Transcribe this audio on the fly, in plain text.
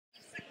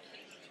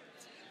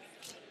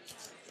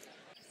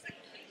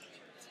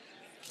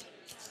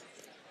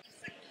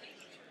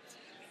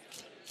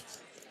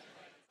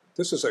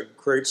This is a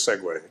great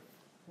segue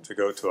to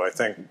go to, I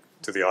think,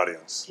 to the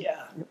audience.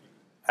 Yeah.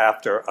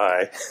 After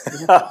I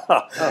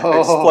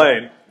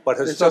explain what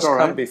has just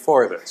come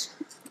before this.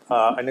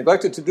 I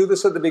neglected to do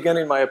this at the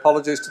beginning. My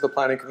apologies to the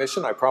Planning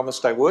Commission. I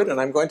promised I would, and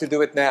I'm going to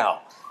do it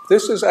now.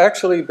 This has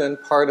actually been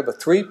part of a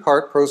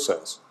three-part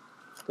process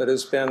that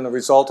has been the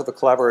result of a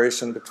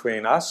collaboration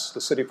between us,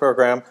 the city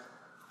program,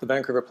 the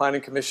Vancouver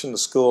Planning Commission, the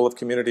School of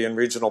Community and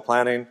Regional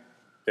Planning.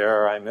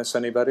 Dare I miss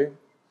anybody?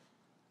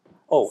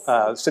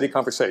 Oh, City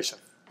Conversation.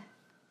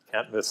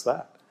 Can't miss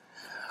that.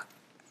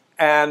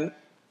 And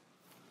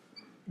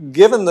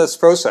given this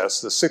process,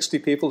 the 60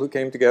 people who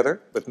came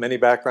together with many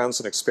backgrounds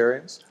and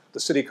experience, the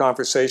City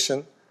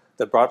Conversation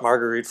that brought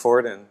Marguerite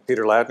Ford and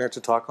Peter Ladner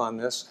to talk on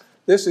this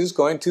is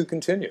going to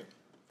continue.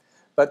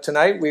 But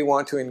tonight we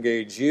want to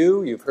engage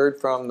you. You've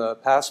heard from the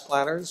past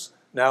planners.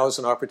 Now is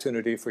an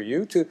opportunity for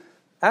you to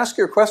ask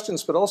your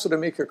questions, but also to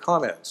make your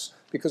comments,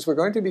 because we're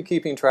going to be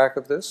keeping track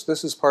of this.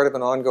 This is part of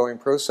an ongoing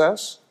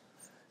process.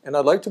 And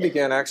I'd like to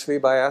begin actually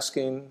by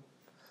asking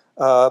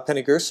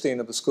Penny Gerstein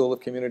of the School of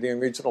Community and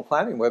Regional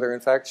Planning whether, in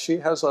fact, she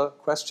has a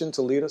question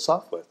to lead us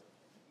off with.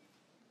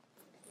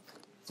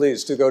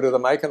 Please do go to the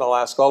mic, and I'll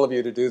ask all of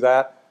you to do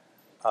that.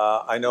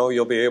 I know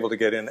you'll be able to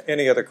get in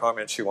any other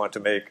comments you want to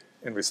make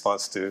in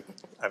response to,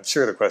 I'm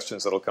sure, the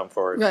questions that will come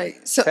forward.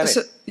 Right. So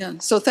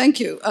thank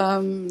you.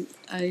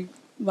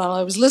 While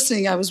I was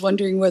listening, I was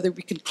wondering whether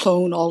we could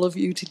clone all of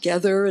you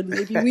together, and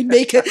maybe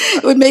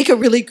it would make a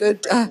really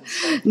good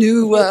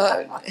new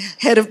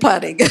head of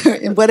planning,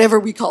 whatever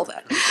we call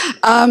that.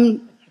 As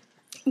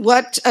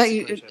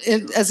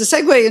a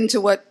segue into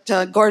what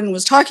Gordon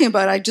was talking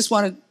about, I just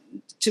wanted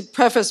to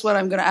preface what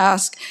I'm going to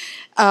ask.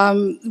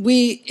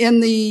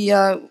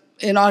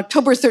 In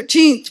October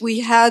 13th,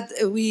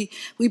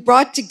 we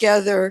brought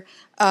together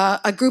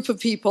a group of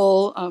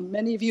people,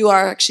 many of you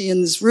are actually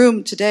in this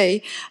room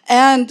today,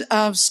 and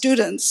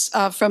students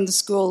from the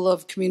School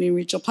of Community and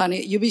Regional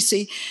Planning at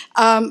UBC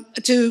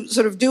to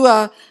sort of do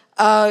a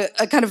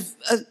kind of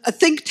a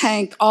think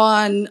tank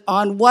on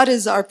what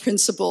is our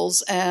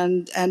principles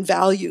and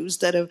values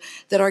that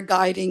are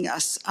guiding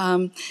us.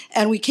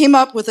 And we came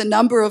up with a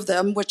number of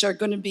them, which are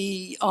going to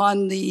be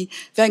on the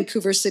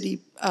Vancouver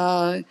City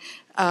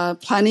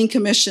Planning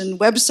Commission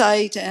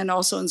website and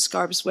also on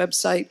SCARB's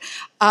website.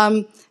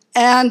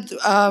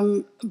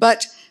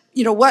 But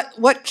you know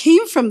what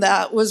came from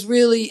that was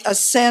really a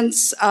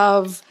sense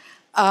of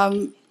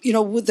that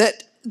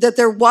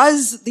there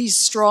was these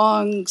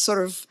strong sort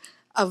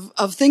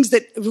of things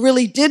that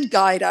really did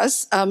guide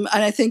us, and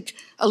I think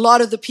a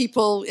lot of the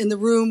people in the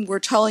room were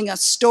telling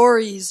us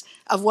stories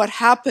of what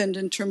happened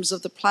in terms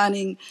of the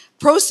planning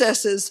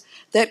processes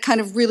that kind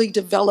of really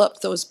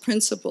developed those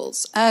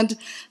principles. And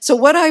so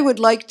what I would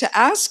like to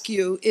ask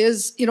you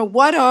is,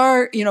 what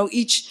are,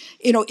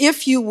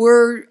 if you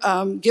were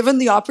given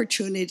the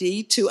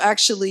opportunity to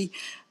actually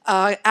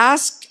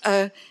ask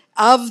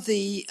of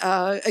the,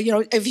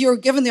 if you were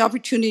given the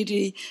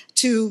opportunity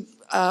to,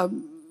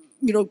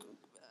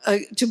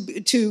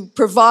 to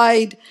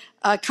provide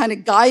kind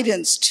of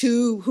guidance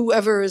to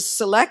whoever is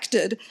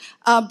selected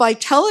by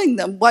telling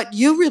them what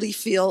you really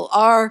feel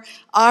are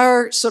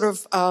sort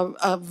of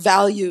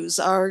values,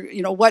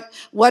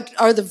 what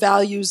are the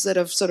values that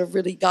have sort of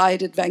really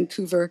guided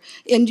Vancouver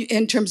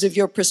in terms of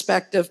your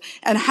perspective,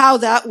 and how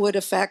that would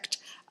affect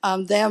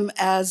them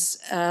as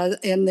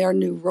in their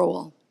new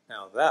role.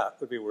 Now that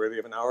would be worthy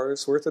of an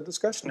hour's worth of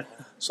discussion.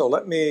 So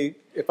let me,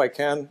 if I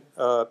can,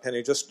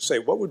 Penny, just say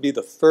what would be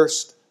the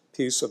first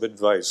piece of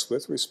advice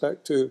with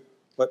respect to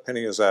what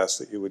Penny has asked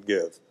that you would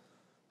give,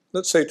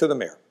 let's say to the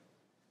mayor?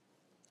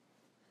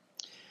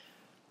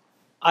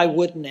 I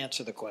wouldn't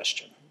answer the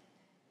question,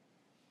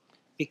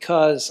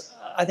 because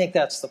I think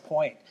that's the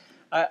point.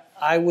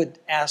 I would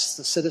ask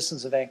the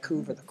citizens of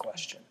Vancouver the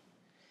question.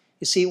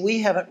 You see, we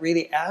haven't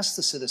really asked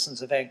the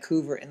citizens of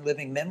Vancouver in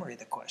living memory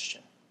the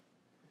question.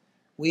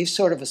 We've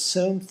sort of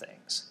assumed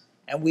things.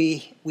 And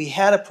we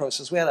had a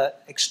process, we had an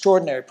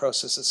extraordinary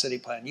process at City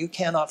Plan. You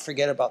cannot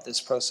forget about this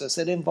process.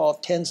 It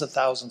involved tens of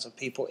thousands of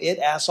people. It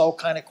asked all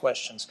kinds of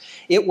questions.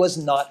 It was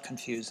not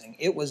confusing.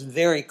 It was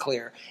very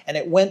clear. And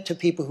it went to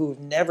people who have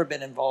never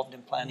been involved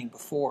in planning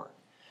before.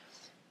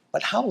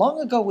 But how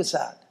long ago was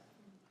that?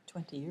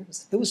 20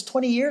 years. It was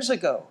 20 years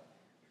ago.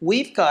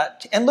 We've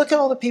got, and look at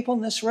all the people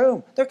in this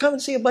room. They're coming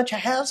to see a bunch of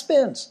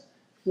has-beens.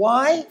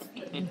 Why?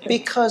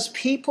 Because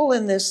people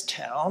in this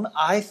town,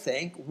 I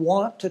think,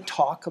 want to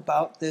talk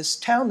about this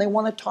town. They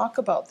want to talk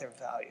about their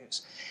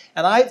values.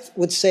 And I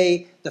would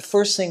say the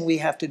first thing we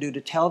have to do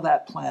to tell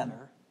that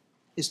planner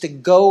is to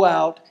go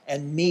out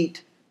and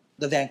meet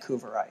the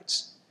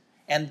Vancouverites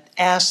and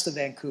ask the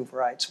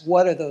Vancouverites,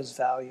 what are those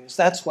values?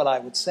 That's what I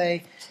would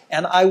say.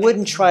 And I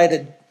wouldn't try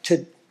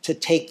to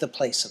take the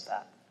place of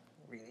that,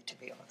 really, to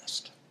be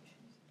honest.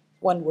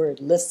 One word,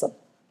 listen.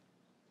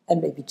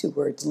 And maybe 2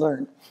 words,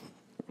 learn.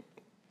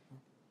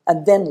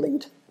 And then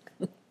lead.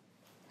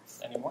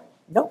 Any more?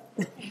 No.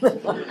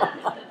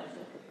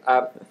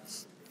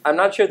 I'm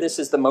not sure this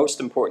is the most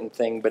important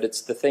thing, but it's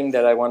the thing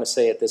that I want to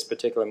say at this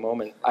particular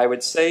moment. I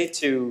would say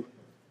to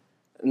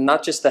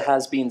not just the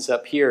has-beens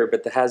up here,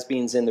 but the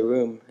has-beens in the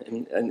room,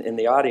 in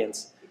the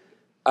audience.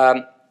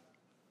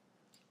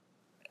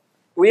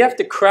 We have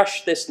to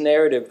crush this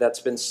narrative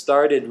that's been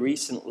started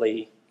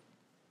recently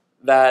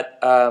that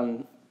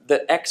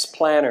the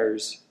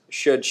ex-planners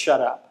should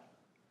shut up.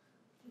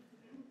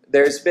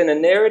 There's been a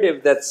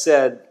narrative that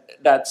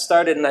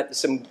started in that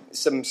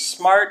some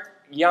smart,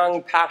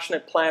 young,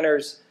 passionate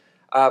planners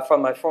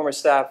from my former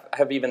staff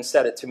have even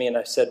said it to me, and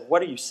I said,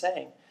 "What are you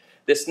saying?"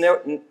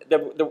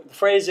 The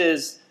phrase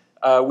is,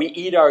 "We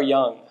eat our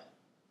young,"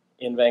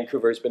 in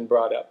Vancouver has been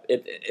brought up.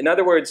 In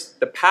other words,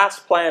 the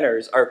past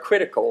planners are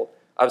critical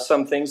of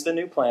some things the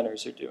new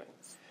planners are doing.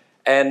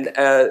 And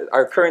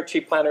our current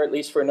chief planner, at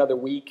least for another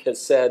week,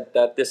 has said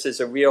that this is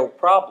a real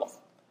problem.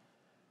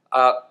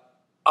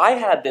 I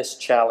had this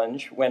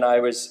challenge when I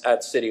was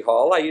at City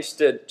Hall. I used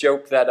to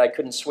joke that I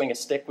couldn't swing a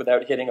stick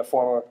without hitting a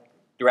former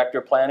director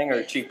of planning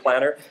or chief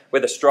planner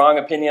with a strong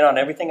opinion on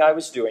everything I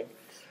was doing.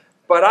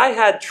 But I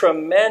had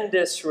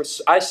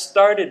I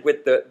started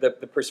with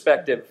the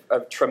perspective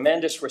of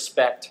tremendous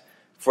respect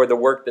for the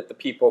work that the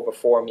people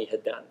before me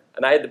had done.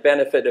 And I had the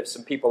benefit of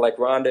some people like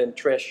Rhonda and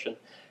Trish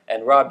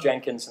and Rob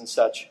Jenkins and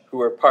such, who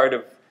were part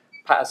of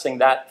passing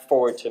that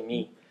forward to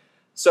me.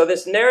 So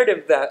this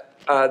narrative that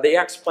the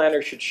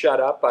ex-planner should shut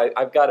up,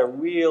 I've got a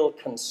real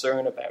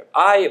concern about.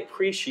 I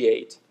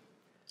appreciate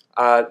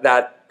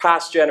that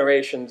past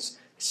generations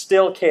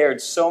still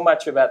cared so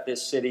much about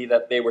this city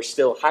that they were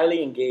still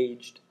highly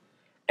engaged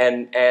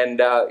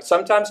and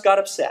sometimes got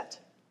upset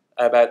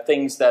about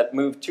things that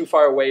moved too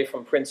far away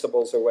from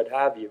principles or what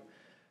have you.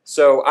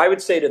 So I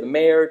would say to the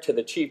mayor, to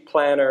the chief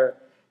planner,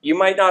 you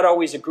might not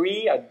always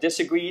agree. I've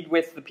disagreed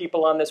with the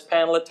people on this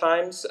panel at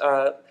times,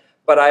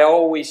 but I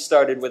always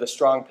started with a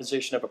strong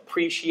position of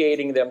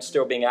appreciating them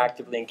still being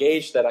actively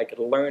engaged, that I could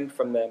learn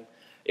from them.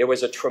 It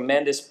was a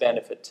tremendous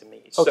benefit to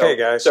me. Okay,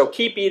 guys. So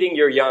keep eating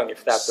your young,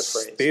 if that's the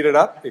phrase. Speed it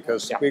up,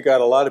 because we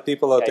got a lot of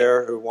people out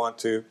there who want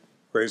to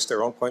raise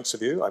their own points of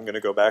view. I'm going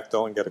to go back,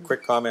 though, and get a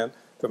quick comment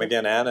from,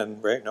 again, Anne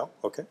and Ray. No?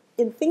 Okay.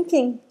 In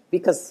thinking,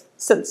 because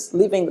since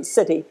leaving the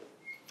city,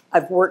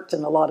 I've worked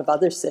in a lot of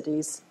other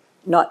cities,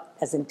 not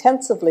as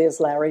intensively as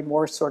Larry,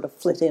 more sort of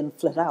flit in,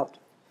 flit out.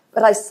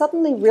 But I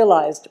suddenly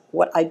realized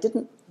what I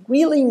didn't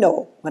really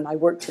know when I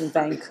worked in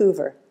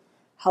Vancouver,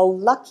 how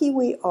lucky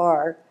we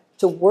are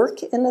to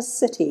work in a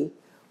city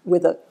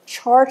with a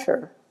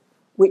charter,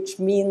 which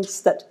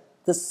means that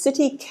the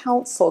city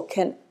council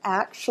can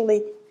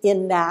actually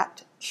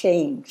enact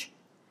change.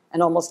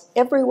 And almost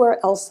everywhere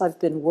else I've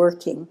been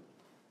working,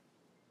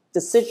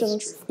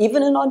 decisions,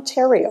 even in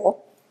Ontario,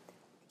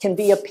 can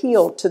be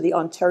appealed to the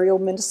Ontario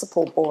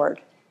Municipal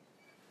Board.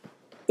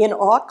 In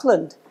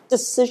Auckland,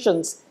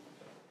 decisions,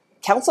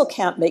 council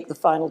can't make the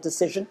final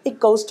decision, it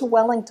goes to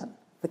Wellington,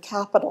 the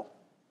capital.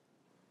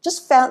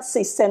 Just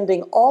fancy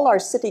sending all our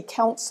city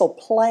council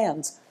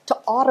plans to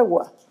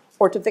Ottawa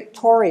or to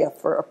Victoria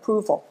for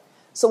approval.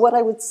 So what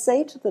I would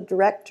say to the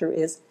director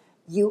is,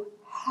 you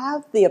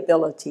have the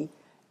ability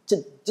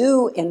to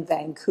do in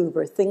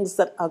Vancouver things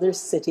that other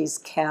cities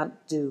can't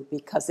do,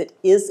 because it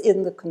is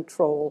in the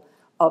control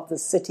of the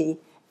city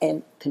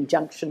in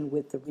conjunction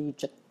with the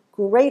region.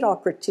 Great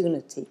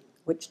opportunity,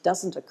 which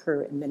doesn't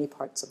occur in many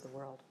parts of the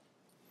world.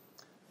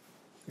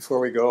 Before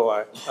we go,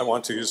 I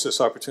want to use this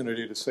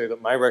opportunity to say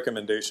that my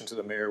recommendation to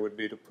the mayor would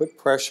be to put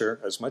pressure,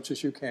 as much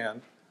as you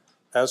can,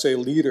 as a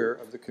leader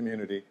of the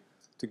community,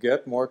 to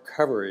get more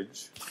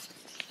coverage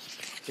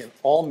in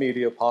all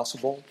media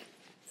possible,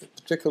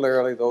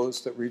 particularly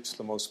those that reach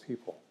the most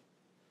people,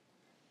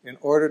 in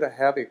order to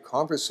have a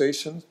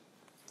conversation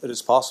that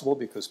is possible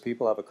because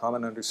people have a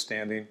common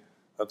understanding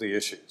of the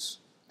issues.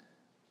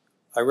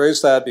 I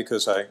raise that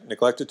because I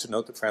neglected to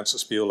note that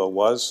Francis Beulah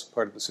was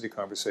part of the city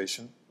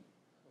conversation.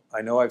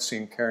 I know I've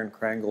seen Karen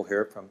Krangle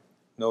here from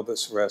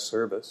Novus Res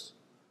Urbis.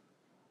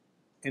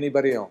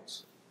 Anybody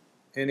else?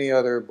 Any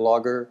other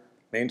blogger,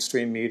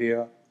 mainstream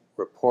media,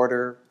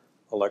 reporter,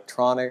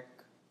 electronic,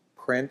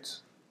 print,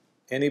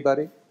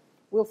 anybody?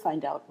 We'll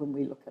find out when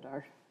we look at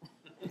our...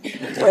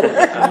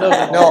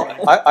 No,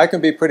 I can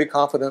be pretty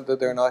confident that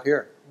they're not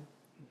here.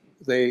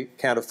 They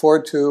can't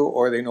afford to,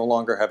 or they no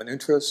longer have an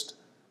interest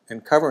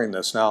in covering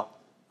this. Now,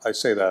 I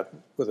say that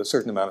with a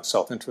certain amount of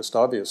self-interest,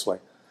 obviously.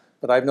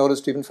 But I've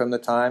noticed even from the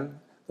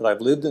time that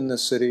I've lived in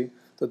this city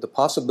that the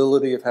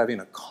possibility of having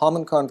a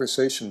common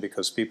conversation,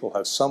 because people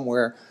have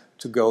somewhere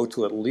to go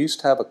to at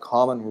least have a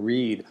common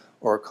read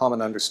or a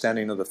common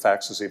understanding of the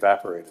facts, has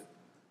evaporated.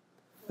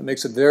 It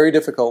makes it very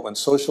difficult when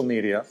social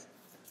media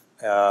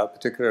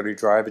particularly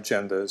drive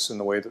agendas in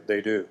the way that they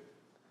do.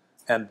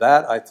 And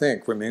that, I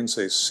think, remains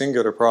a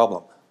singular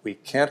problem. We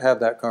can't have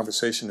that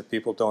conversation if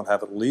people don't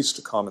have at least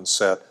a common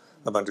set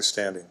of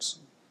understandings.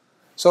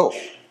 So,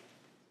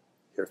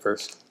 here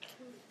first.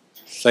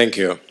 Thank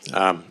you.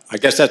 I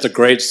guess that's a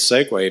great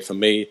segue for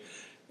me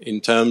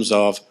in terms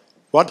of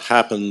what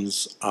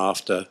happens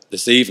after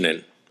this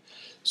evening.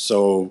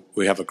 So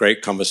we have a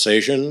great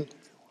conversation.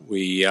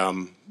 We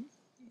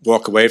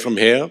walk away from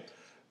here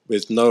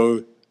with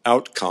no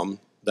outcome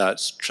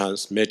that's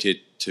transmitted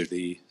to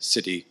the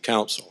city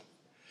council.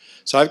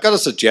 So I've got a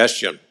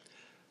suggestion.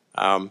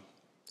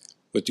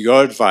 With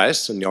your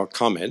advice and your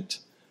comment,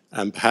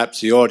 and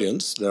perhaps the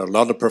audience, there are a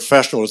lot of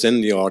professionals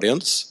in the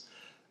audience,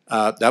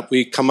 that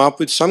we come up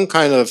with some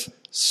kind of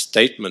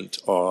statement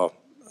or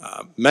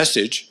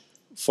message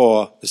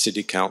for the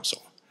City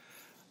Council.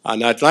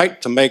 And I'd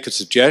like to make a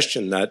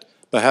suggestion that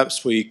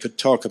perhaps we could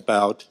talk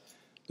about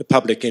the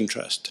public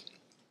interest.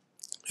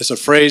 It's a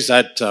phrase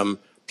that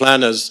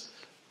planners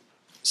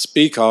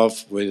speak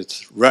of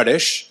with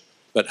relish,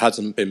 but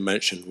hasn't been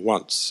mentioned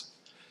once.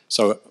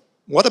 So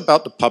what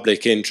about the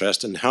public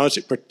interest and how is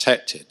it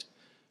protected?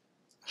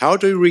 How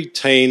do we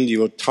retain the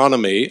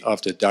autonomy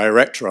of the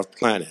Director of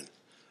Planning?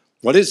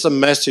 What is the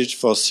message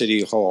for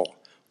City Hall?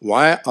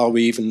 Why are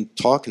we even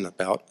talking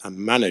about a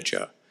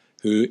manager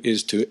who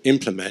is to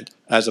implement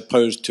as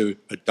opposed to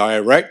a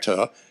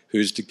director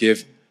who's to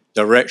give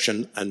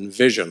direction and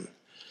vision?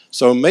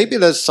 So maybe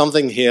there's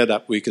something here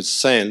that we could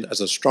send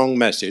as a strong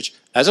message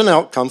as an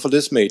outcome for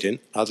this meeting,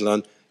 other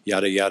than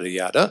yada, yada,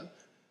 yada,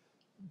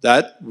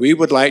 that we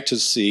would like to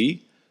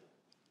see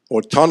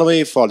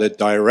autonomy for the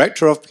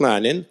Director of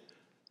Planning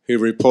who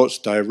reports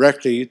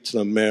directly to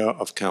the Mayor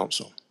of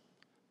Council.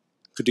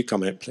 Could you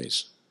comment,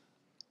 please?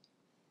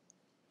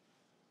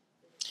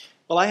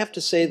 Well, I have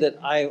to say that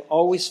I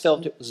always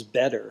felt it was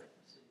better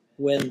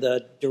when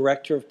the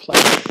Director of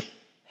Planning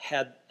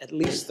had at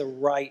least the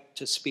right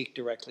to speak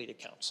directly to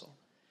Council,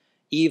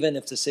 even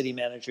if the city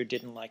manager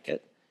didn't like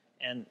it.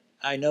 And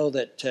I know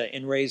that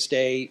in Ray's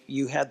day,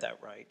 you had that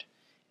right.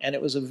 And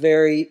it was a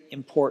very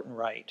important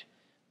right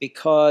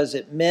because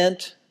it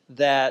meant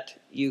that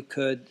you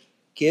could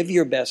give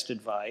your best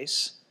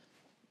advice.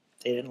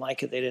 If they didn't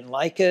like it, they didn't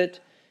like it.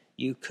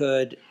 You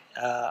could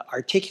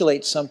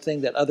articulate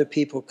something that other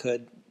people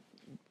could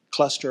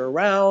cluster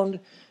around.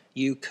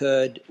 You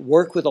could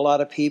work with a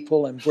lot of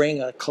people and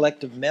bring a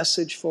collective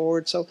message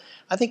forward. So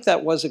I think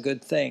that was a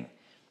good thing.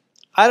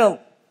 I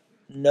don't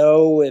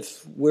know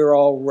if we're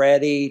all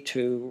ready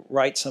to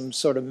write some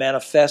sort of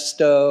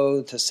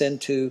manifesto to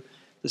send to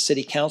the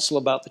City Council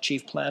about the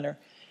Chief Planner.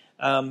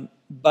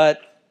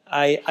 But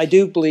I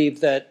do believe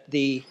that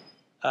the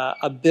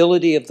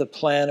ability of the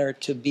planner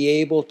to be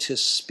able to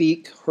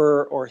speak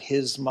her or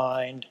his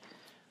mind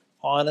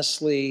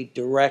honestly,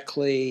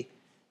 directly,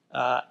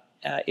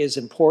 is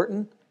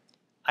important.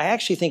 I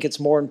actually think it's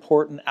more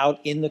important out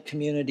in the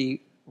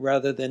community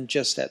rather than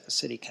just at the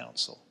City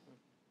Council.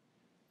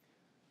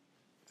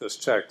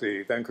 Just check,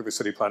 the Vancouver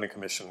City Planning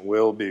Commission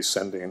will be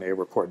sending a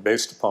report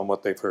based upon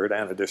what they've heard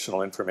and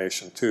additional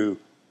information to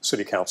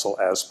City Council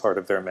as part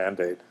of their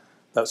mandate.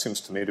 That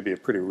seems to me to be a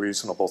pretty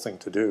reasonable thing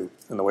to do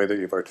in the way that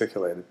you've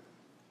articulated.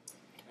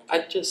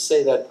 I'd just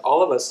say that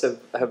all of us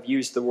have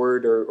used the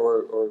word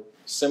or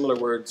similar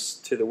words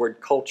to the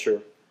word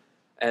culture.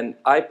 And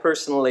I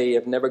personally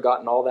have never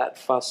gotten all that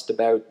fussed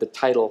about the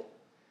title.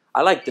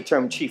 I like the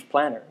term Chief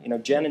Planner. You know,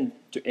 Jen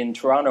in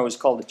Toronto is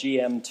called a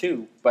GM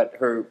too, but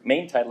her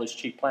main title is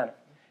Chief Planner.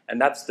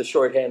 And that's the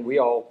shorthand we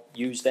all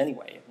used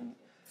anyway.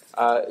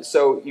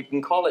 So you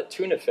can call it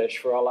tuna fish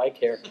for all I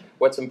care.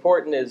 What's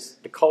important is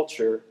the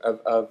culture of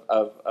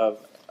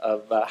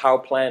how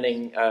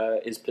planning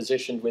is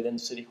positioned within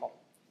City Hall.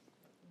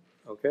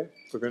 Okay,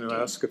 we're going to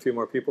ask a few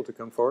more people to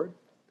come forward.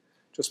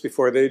 Just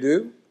before they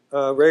do,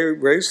 Ray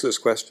raised this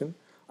question.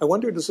 I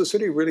wonder, does the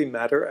city really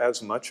matter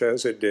as much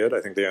as it did?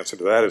 I think the answer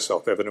to that is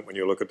self-evident when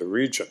you look at the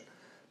region.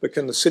 But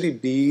can the city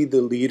be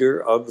the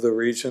leader of the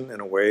region in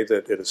a way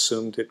that it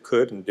assumed it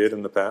could and did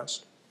in the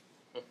past?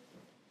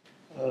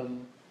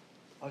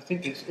 I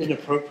think it's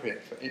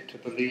inappropriate for it to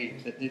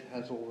believe that it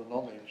has all the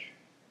knowledge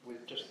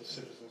with just the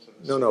citizens of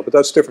the city. No, but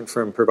that's different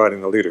from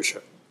providing the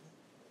leadership.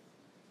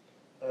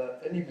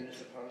 Any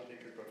municipality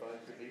could provide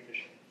good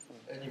leadership.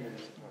 Any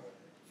municipality.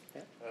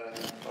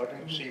 I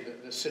don't see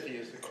that the city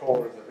is the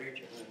core of the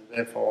region and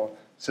therefore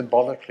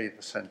symbolically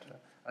the centre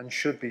and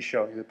should be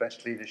showing the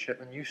best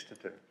leadership and used to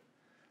do.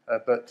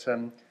 But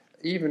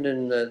even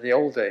in the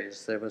old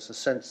days, there was a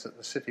sense that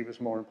the city was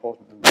more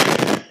important than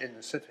the in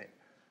the city.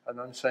 And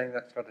I'm saying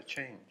that's got to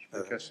change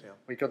because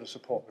we've got to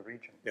support the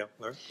region. Yeah,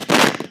 Larry?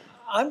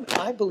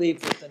 I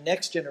believe that the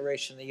next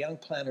generation, the young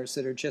planners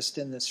that are just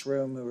in this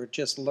room who are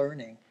just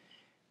learning,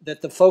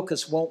 that the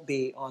focus won't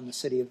be on the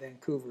city of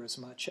Vancouver as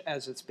much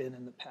as it's been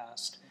in the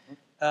past.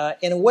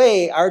 In a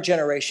way, our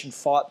generation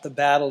fought the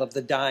battle of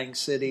the dying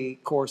city,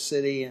 core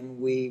city, and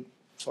we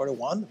sort of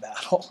won the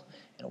battle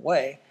in a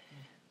way.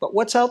 But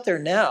what's out there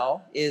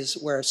now is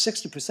where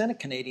 60% of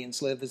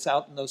Canadians live is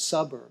out in those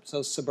suburbs,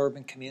 those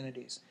suburban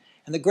communities.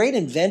 And the great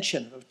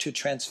invention to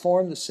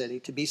transform the city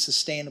to be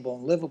sustainable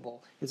and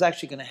livable is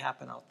actually going to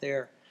happen out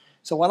there.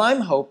 So what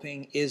I'm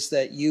hoping is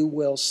that you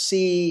will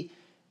see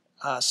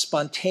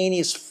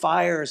spontaneous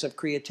fires of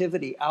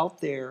creativity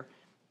out there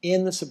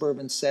in the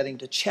suburban setting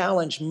to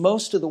challenge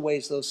most of the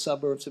ways those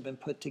suburbs have been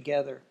put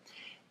together.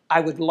 I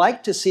would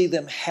like to see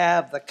them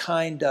have the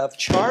kind of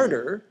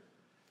charter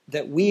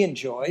that we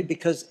enjoyed,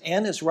 because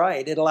Ann is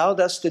right. It allowed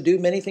us to do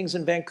many things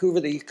in Vancouver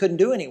that you couldn't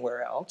do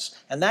anywhere else,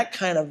 and that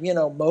kind of,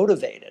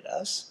 motivated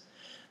us.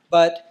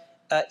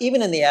 But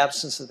even in the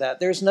absence of that,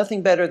 there's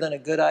nothing better than a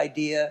good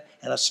idea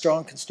and a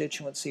strong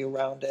constituency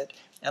around it.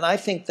 And I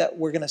think that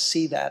we're going to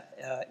see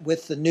that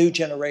with the new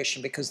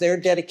generation, because their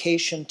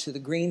dedication to the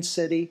green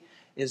city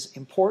is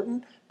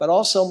important, but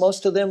also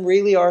most of them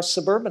really are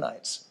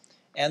suburbanites.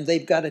 And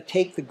they've got to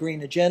take the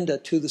green agenda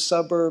to the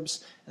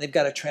suburbs, and they've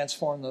got to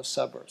transform those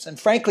suburbs. And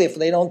frankly, if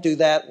they don't do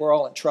that, we're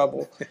all in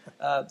trouble.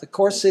 The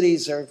core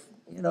cities are,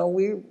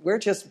 we're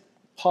just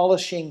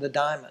polishing the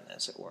diamond,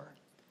 as it were.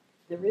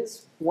 There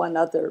is one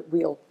other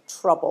real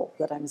trouble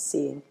that I'm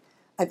seeing.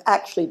 I've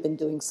actually been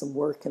doing some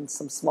work in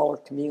some smaller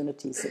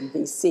communities in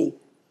BC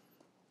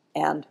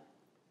and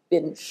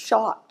been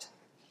shocked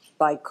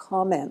by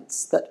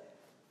comments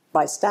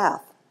by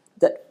staff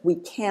that we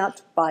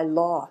can't, by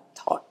law,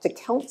 talk to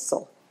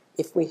council.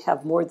 If we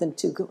have more than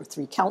 2 or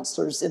 3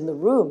 councillors in the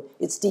room,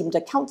 it's deemed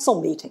a council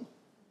meeting.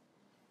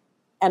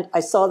 And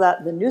I saw that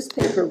in the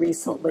newspaper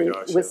recently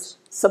with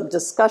some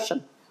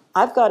discussion.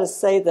 I've got to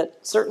say that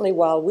certainly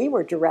while we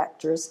were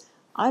directors,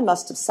 I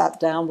must have sat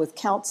down with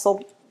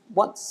council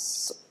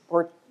once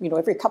or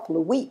every couple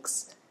of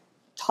weeks,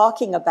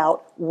 talking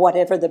about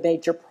whatever the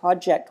major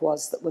project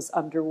was that was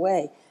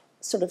underway,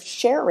 sort of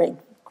sharing,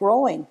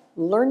 growing,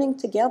 learning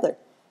together.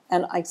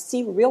 And I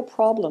see a real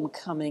problem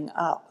coming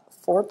up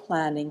for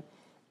planning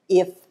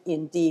if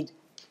indeed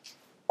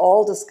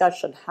all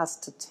discussion has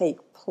to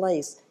take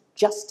place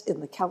just in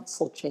the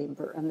council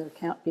chamber, and there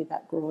can't be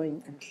that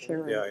growing and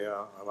sharing.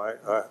 Yeah.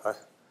 I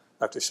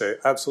have to say,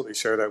 absolutely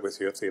share that with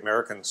you. If the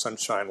American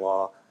Sunshine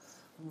Law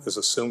is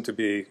assumed to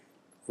be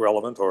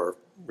relevant or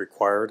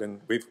required,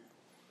 and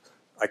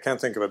I can't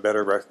think of a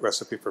better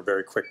recipe for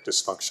very quick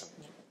dysfunction.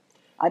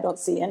 I don't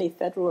see any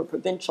federal or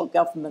provincial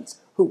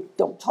governments who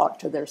don't talk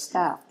to their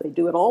staff. They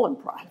do it all in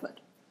private.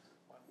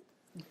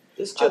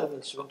 This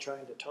gentleman's been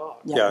trying to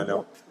talk. Yeah, I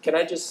know. Can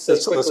I just say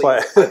quickly?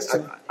 That's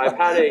why I've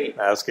had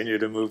asking you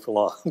to move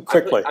along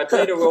quickly. I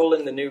played a role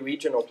in the new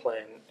regional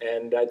plan,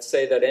 and I'd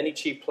say that any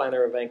chief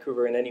planner of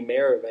Vancouver and any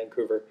mayor of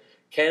Vancouver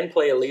can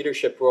play a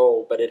leadership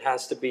role, but it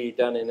has to be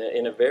done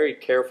in a very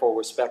careful,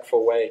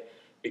 respectful way.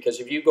 Because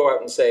if you go out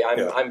and say,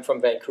 I'm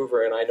from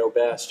Vancouver and I know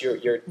best,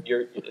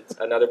 it's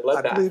another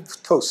bloodbath. I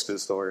believe toast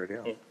is the word,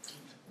 yeah.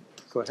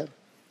 Go ahead.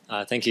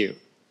 Thank you.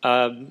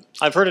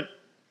 I've heard it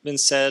been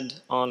said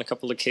on a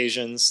couple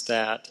occasions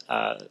that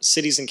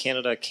cities in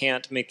Canada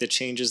can't make the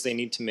changes they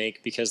need to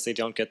make because they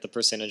don't get the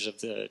percentage of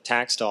the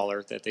tax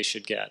dollar that they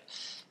should get.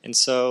 And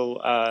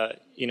so,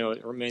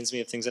 it reminds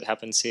me of things that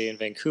happen, say, in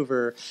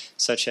Vancouver,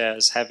 such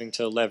as having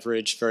to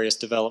leverage various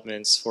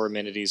developments for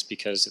amenities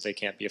because they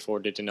can't be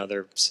afforded in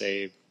other,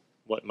 say,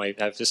 what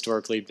might have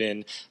historically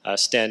been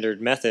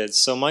standard methods.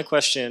 So my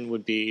question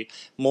would be,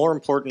 more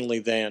importantly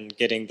than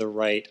getting the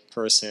right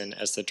person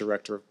as the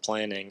director of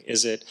planning,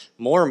 is it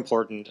more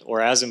important,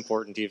 or as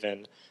important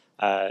even,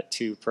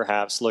 to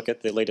perhaps look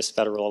at the latest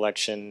federal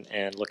election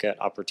and look at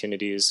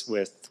opportunities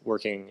with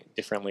working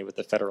differently with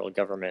the federal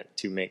government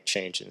to make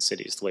change in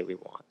cities the way we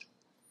want?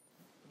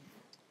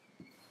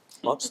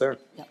 Lots there.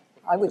 Yeah,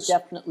 I would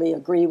definitely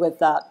agree with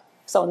that.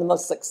 Some of the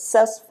most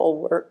successful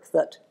work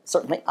that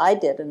certainly I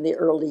did in the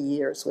early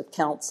years with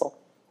council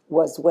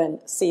was when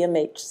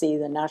CMHC,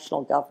 the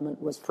national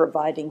government, was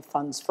providing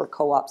funds for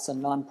co-ops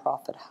and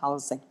nonprofit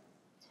housing.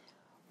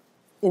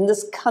 In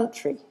this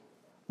country,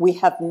 we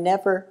have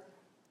never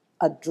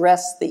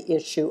address the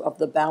issue of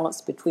the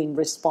balance between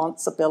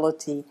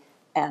responsibility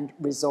and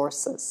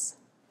resources.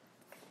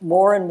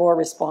 More and more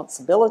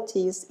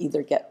responsibilities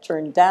either get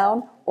turned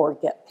down or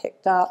get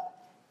picked up,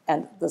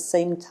 and at the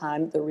same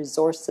time, the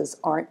resources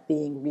aren't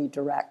being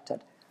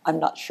redirected. I'm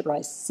not sure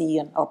I see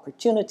an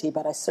opportunity,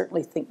 but I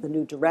certainly think the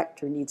new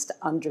director needs to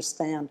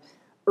understand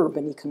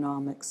urban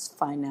economics,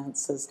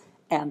 finances,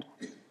 and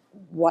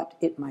what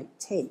it might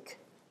take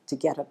to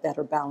get a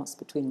better balance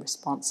between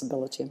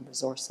responsibility and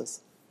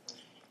resources.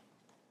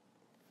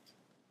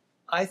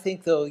 I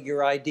think, though,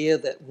 your idea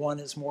that one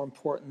is more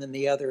important than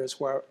the other is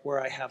where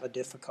I have a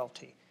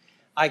difficulty.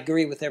 I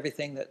agree with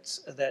everything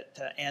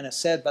that Anna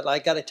said, but I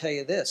got to tell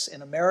you this.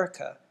 In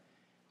America,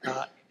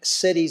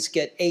 cities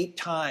get 8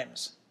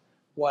 times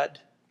what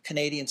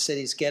Canadian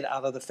cities get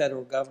out of the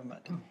federal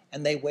government,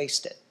 and they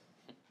waste it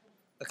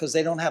because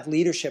they don't have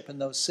leadership in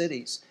those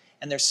cities,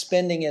 and they're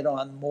spending it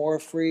on more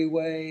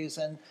freeways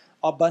and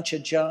a bunch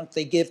of junk.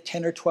 They give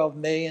 10 or 12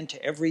 million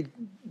to every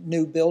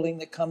new building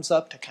that comes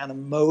up to kind of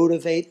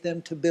motivate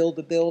them to build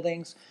the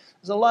buildings.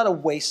 There's a lot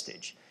of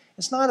wastage.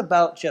 It's not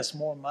about just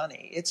more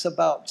money. It's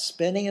about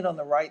spending it on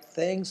the right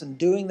things and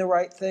doing the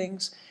right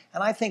things.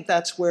 And I think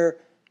that's where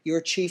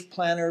your chief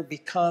planner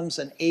becomes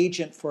an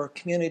agent for a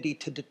community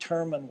to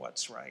determine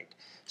what's right.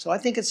 So I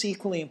think it's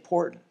equally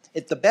important.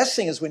 The best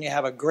thing is when you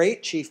have a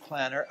great chief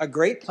planner, a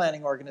great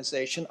planning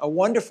organization, a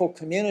wonderful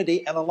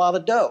community, and a lot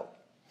of dough.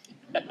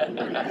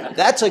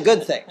 That's a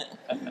good thing.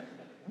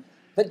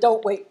 But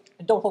don't wait.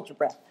 Don't hold your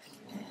breath.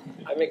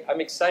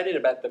 I'm excited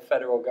about the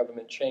federal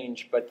government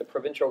change, but the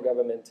provincial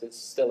government is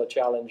still a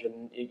challenge,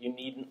 and you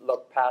needn't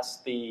look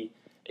past the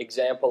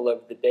example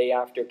of the day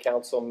after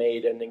council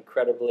made an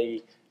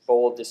incredibly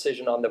bold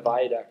decision on the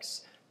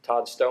viaducts.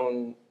 Todd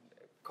Stone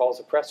calls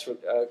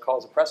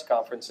a press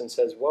conference and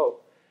says, "Whoa,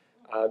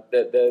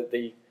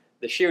 the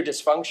sheer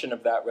dysfunction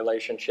of that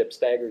relationship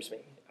staggers me,"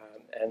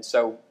 and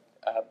so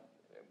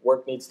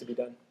work needs to be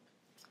done.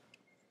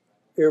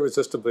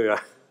 Irresistibly,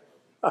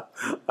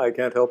 I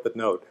can't help but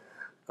note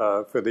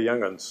for the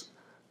young uns,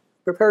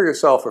 prepare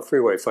yourself for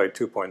Freeway Fight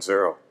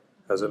 2.0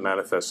 as it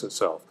manifests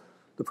itself.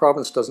 The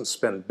province doesn't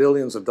spend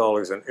billions of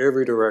dollars in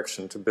every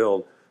direction to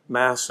build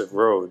massive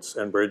roads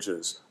and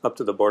bridges up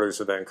to the borders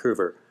of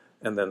Vancouver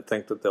and then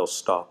think that they'll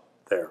stop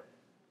there.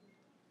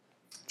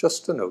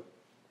 Just a note.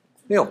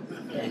 Neil.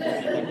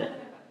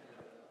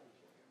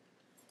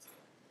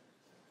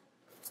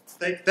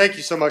 Thank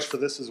you so much for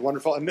this. This is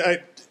wonderful. And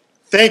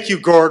thank you,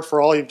 Gord, for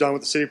all you've done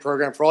with the city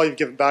program, for all you've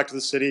given back to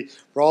the city,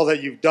 for all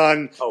that you've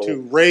done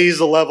to raise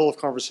the level of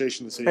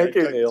conversation in the city. Thank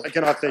you, Neil. I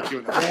cannot thank you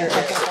enough.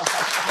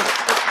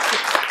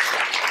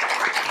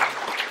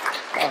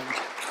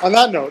 On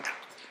that note,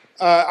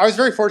 I was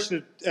very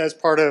fortunate as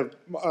part of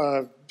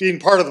being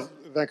part of the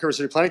Vancouver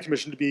City Planning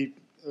Commission to be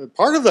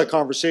part of that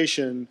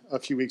conversation a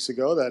few weeks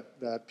ago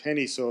that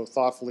Penny so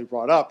thoughtfully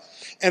brought up.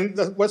 And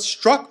what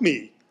struck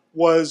me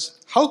was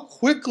how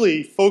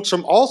quickly folks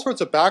from all sorts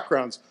of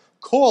backgrounds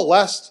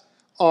coalesced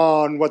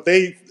on what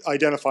they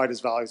identified as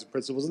values and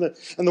principles.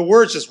 And the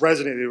words just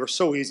resonated. They were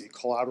so easy.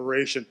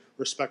 Collaboration,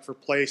 respect for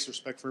place,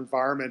 respect for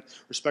environment,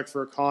 respect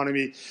for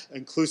economy,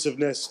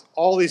 inclusiveness,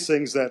 all these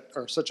things that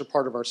are such a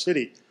part of our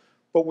city.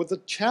 But with the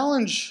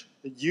challenge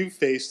that you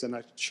faced, and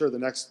I'm sure the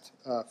next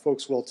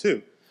folks will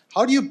too,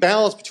 how do you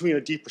balance between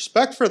a deep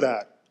respect for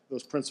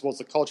those principles,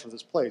 the culture of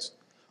this place,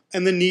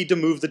 and the need to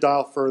move the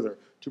dial further,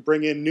 to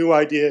bring in new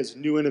ideas,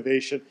 new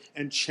innovation,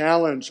 and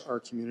challenge our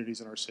communities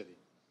and our city?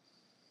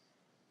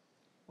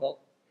 Well,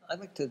 I'd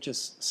like to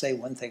just say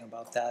one thing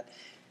about that.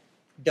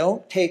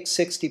 Don't take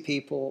 60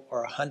 people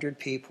or 100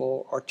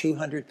 people or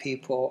 200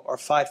 people or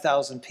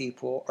 5,000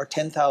 people or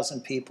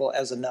 10,000 people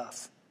as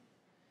enough.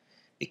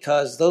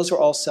 Because those are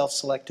all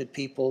self-selected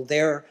people.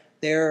 They're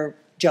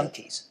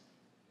junkies.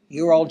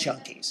 You're all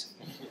junkies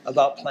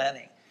about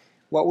planning.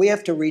 What we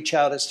have to reach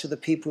out is to the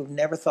people who've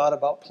never thought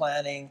about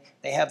planning.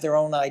 They have their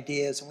own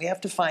ideas, and we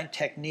have to find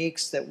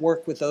techniques that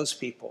work with those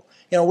people.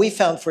 You know, we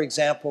found, for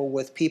example,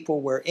 with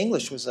people where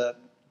English was a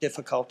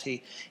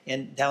difficulty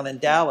down in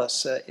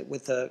Dallas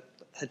with the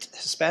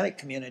Hispanic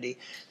community,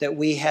 that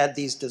we had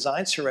these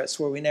design charrettes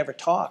where we never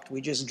talked.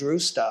 We just drew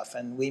stuff,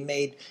 and we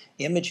made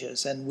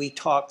images, and we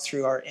talked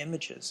through our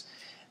images.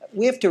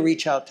 We have to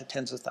reach out to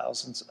tens of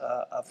thousands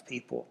of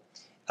people.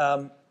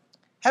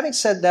 Having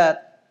said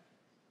that,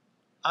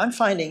 I'm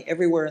finding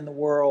everywhere in the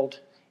world,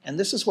 and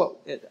this is what,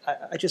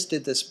 I just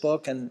did this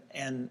book,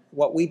 and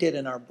what we did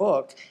in our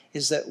book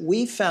is that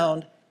we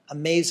found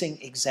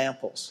amazing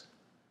examples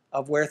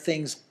of where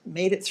things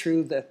made it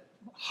through the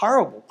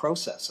horrible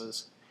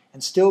processes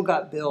and still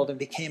got built and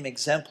became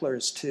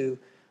exemplars to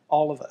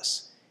all of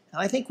us.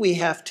 And I think we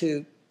have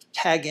to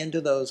tag into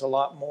those a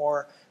lot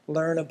more,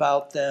 learn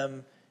about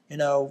them,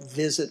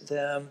 visit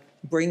them,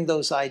 bring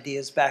those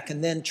ideas back,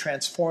 and then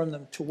transform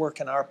them to work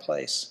in our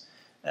place.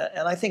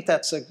 And I think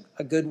that's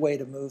a good way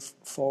to move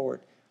forward.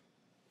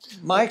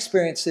 My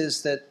experience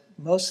is that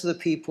most of the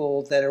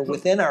people that are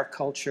within our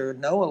culture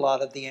know a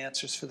lot of the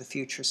answers for the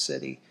future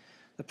city.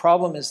 The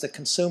problem is the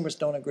consumers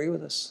don't agree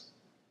with us.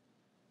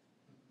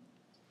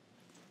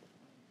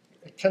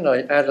 Can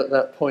I add at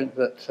that point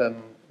that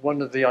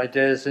one of the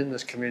ideas in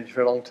this community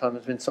for a long time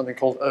has been something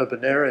called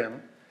urbanarium.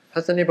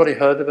 Has anybody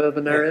heard of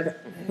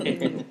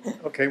urbanarium?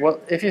 Okay, well,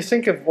 if you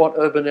think of what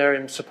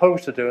urbanarium is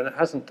supposed to do and it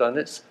hasn't done,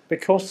 it's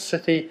because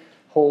City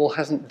Hall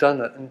hasn't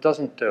done it and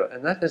doesn't do it.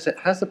 And that is, it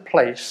has a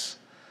place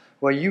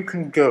where you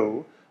can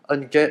go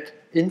and get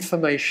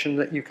information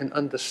that you can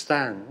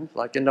understand,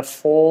 like in a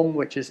form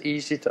which is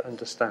easy to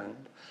understand,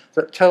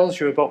 that tells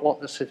you about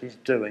what the city's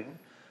doing,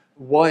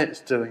 why it's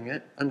doing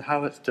it, and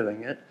how it's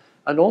doing it,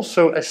 and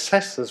also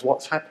assesses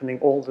what's happening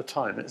all the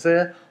time. It's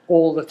there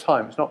all the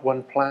time. It's not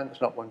one plan,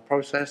 it's not one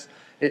process.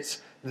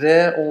 It's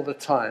there all the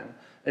time.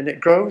 And it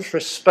grows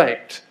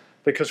respect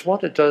because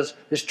what it does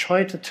is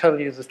try to tell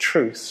you the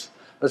truth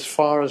as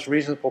far as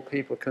reasonable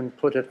people can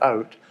put it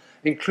out,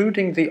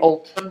 including the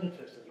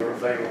alternatives that are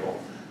available.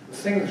 The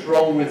thing that's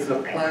wrong with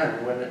the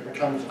plan when it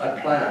becomes a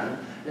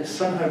plan is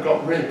somehow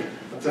got rid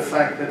of the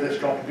fact that it's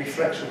got to be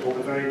flexible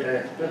the very day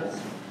it's built.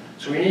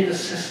 So we need a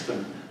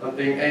system of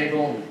being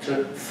able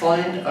to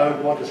find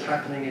out what is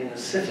happening in the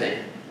city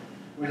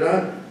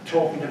without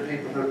talking to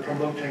people who are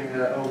promoting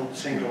their own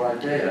single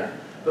idea,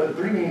 but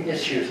bringing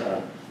issues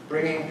out,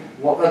 bringing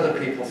what other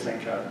people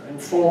think out,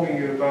 informing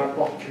you about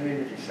what the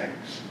community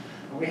thinks.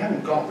 And we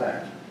haven't got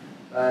that.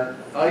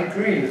 I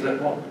agree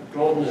that what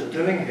Gordon is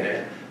doing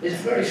here is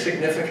very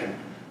significant.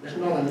 There's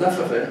not enough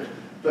of it,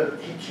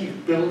 but he keeps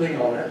building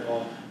on it,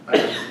 or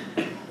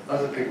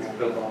other people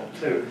build on it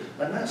too.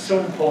 And that's so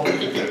important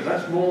to do.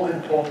 That's more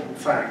important, in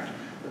fact,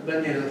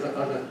 than many of the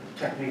other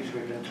techniques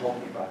we've been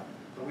talking about.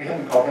 But we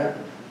haven't got it.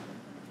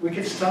 We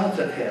could start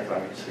it here, though,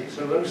 you see.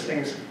 So those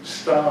things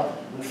start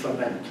and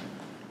ferment.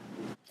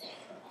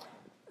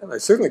 And I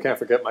certainly can't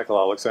forget Michael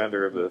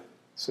Alexander of the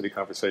City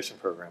Conversation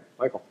Program.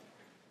 Michael.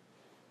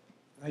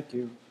 Thank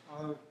you.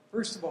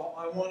 First of all,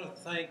 I want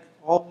to thank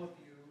all of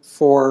you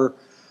for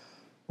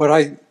what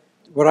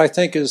I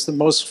think is the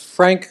most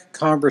frank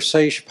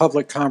conversation,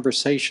 public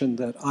conversation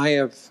that I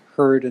have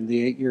heard in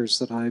the 8 years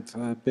that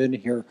I've been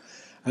here.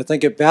 I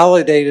think it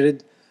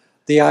validated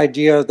the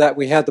idea that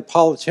we had the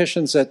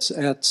politicians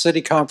at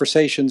city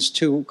conversations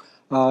two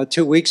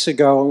weeks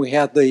ago, and we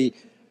had the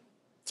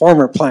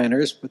former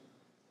planners, but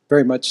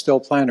very much still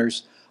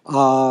planners,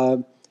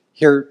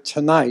 here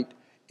tonight.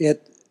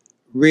 It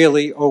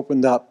really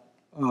opened up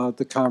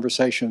the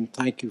conversation.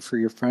 Thank you for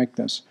your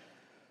frankness.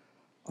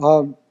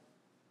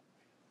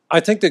 I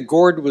think that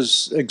Gord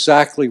was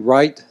exactly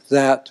right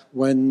that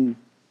when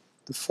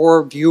the four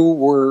of you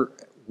were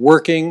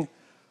working,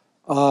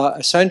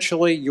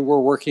 essentially you were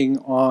working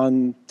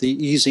on the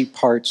easy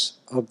parts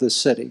of the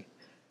city.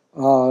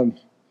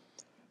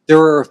 There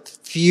are a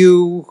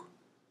few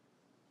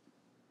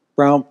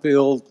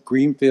brownfield,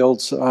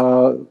 greenfields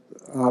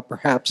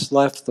perhaps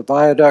left, the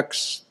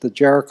viaducts, the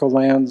Jericho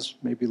lands,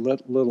 maybe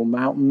Little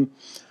Mountain.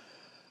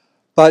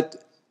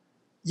 But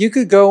you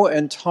could go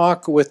and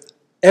talk with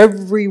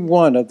every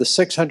one of the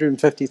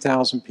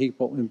 650,000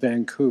 people in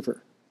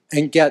Vancouver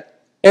and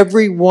get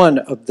every one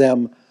of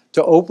them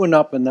to open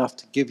up enough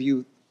to give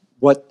you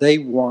what they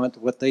want,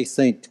 what they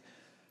think.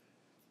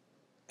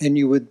 And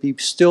you would be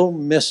still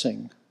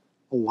missing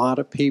a lot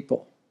of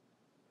people.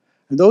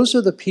 And those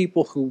are the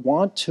people who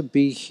want to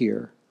be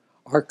here,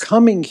 are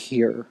coming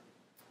here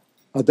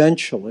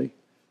eventually,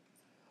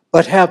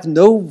 but have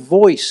no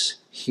voice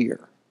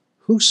here.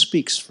 Who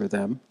speaks for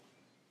them?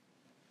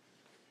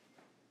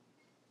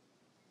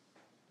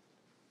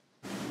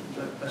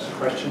 That's a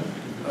question.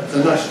 It's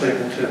a nice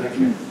statement too, thank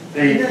you.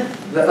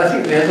 I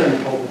think the other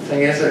important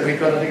thing is that we've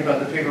got to think about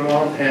the people who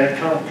aren't here,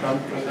 can't come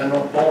because they're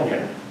not born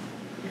yet.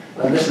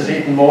 And this is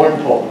even more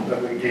important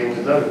that we deal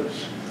with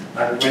those.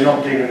 And we're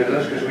not dealing with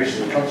those because we're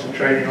still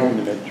concentrating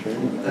on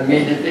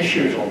immediate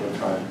issues all the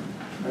time.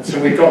 And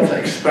so we've got to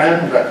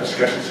expand that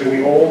discussion so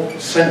we all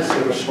sense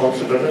the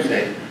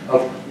responsibility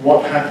of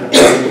what happens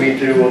when we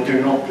do or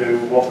do not do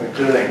what we're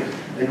doing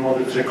in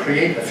order to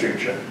create a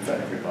future for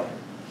everybody.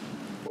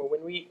 Well,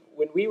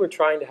 when we were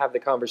trying to have the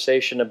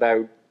conversation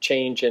about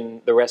change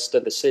in the rest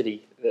of the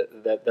city,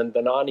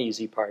 the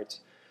non-easy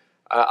parts,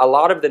 a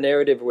lot of the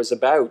narrative was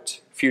about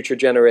future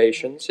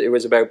generations. It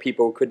was about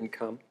people who couldn't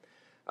come.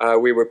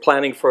 We were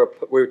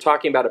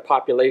talking about a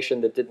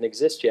population that didn't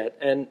exist yet,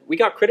 and we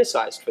got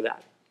criticized for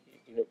that.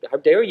 You know, how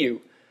dare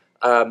you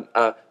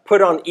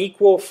put on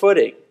equal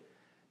footing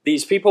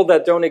these people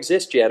that don't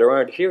exist yet or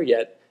aren't here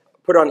yet,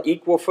 put on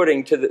equal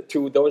footing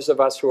to those of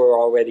us who are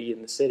already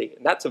in the city.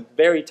 And that's a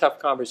very tough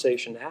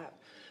conversation to have.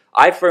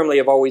 I firmly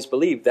have always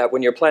believed that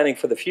when you're planning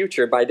for the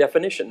future, by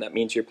definition, that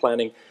means you're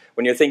planning,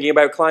 when you're thinking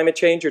about climate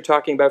change, you're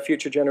talking about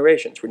future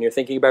generations. When you're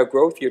thinking about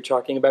growth, you're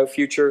talking about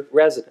future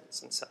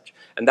residents and such.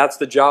 And that's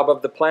the job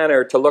of the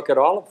planner, to look at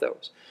all of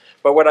those.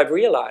 But what I've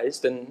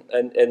realized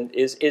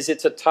is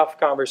it's a tough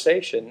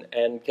conversation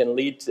and can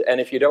lead to, and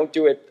if you don't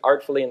do it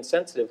artfully and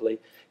sensitively,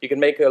 you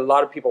can make a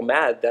lot of people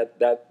mad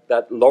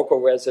that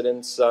local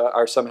residents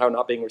are somehow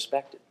not being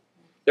respected.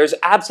 There's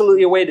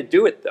absolutely a way to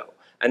do it, though,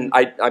 and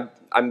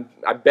I'm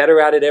better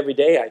at it every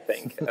day, I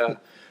think.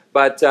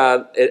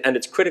 And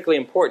it's critically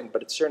important,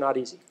 but it's sure not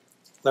easy.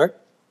 Larry?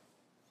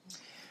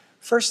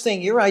 First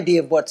thing, your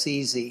idea of what's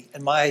easy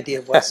and my idea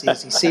of what's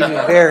easy seem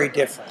very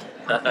different.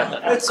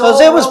 Because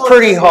it was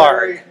pretty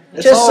hard,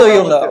 just so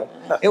you'll know.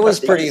 It was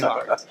pretty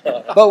hard,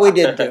 but we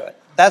did do it.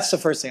 That's the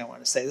first thing I want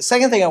to say. The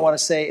second thing I want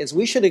to say is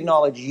we should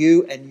acknowledge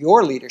you and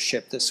your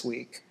leadership this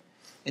week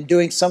in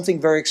doing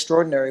something very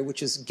extraordinary,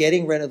 which is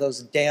getting rid of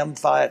those damn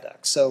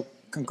viaducts. So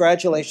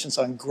congratulations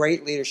on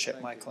great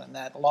leadership, Michael, in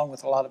that, along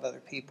with a lot of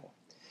other people.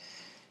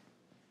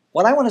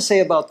 What I want to say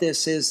about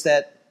this is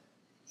that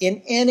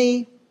in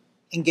any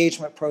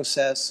engagement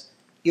process,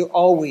 you're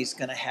always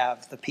going to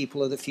have the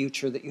people of the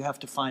future that you have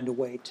to find a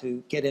way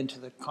to get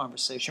into the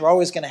conversation. You're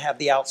always going to have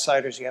the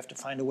outsiders you have to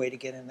find a way to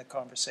get in the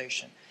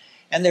conversation.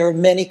 And there are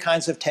many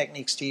kinds of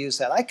techniques to use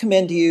that. I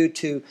commend you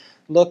to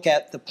look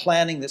at the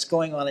planning that's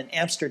going on in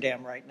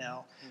Amsterdam right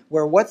now,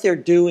 where what they're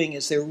doing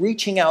is they're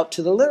reaching out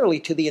to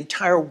literally to the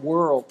entire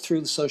world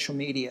through the social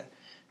media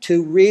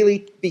to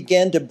really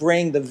begin to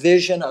bring the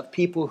vision of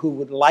people who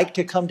would like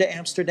to come to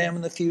Amsterdam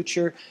in the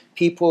future,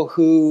 people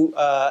who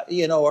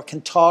or can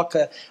talk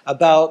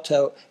about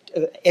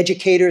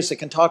educators that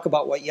can talk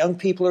about what young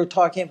people are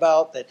talking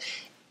about. That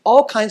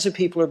all kinds of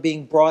people are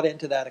being brought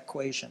into that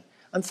equation.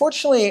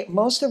 Unfortunately,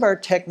 most of our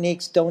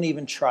techniques don't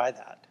even try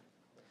that.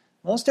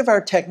 Most of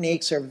our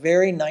techniques are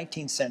very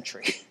 19th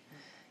century.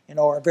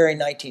 Or very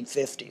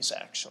 1950s,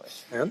 actually.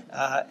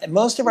 And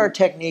most of our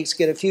techniques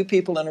get a few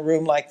people in a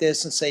room like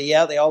this and say,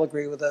 yeah, they all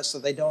agree with us, or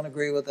they don't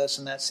agree with us,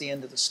 and that's the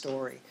end of the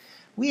story.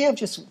 We have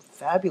just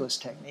fabulous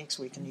techniques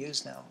we can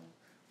use now.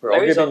 We're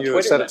all giving you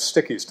a set of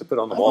stickies to put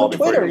on the wall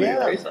before you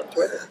leave. On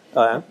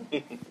Twitter.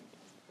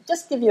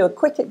 Just give you a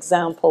quick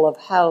example of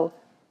how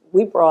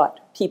we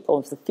brought people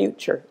of the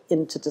future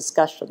into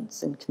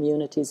discussions in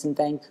communities in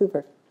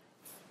Vancouver.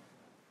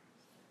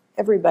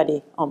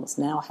 Everybody almost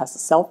now has a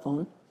cell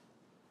phone.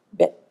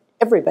 but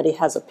everybody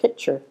has a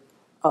picture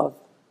of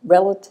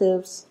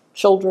relatives,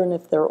 children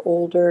if they're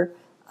older,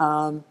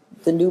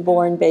 the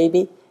newborn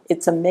baby.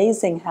 It's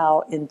amazing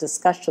how in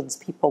discussions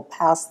people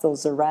pass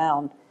those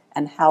around,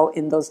 and how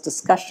in those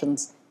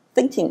discussions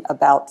thinking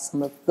about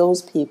some of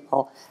those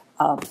people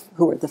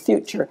who are the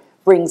future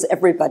brings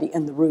everybody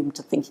in the room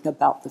to thinking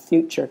about the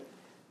future.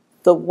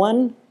 The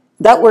one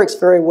that works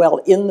very well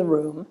in the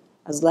room,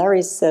 as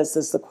Larry says,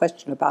 is the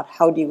question about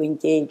how do you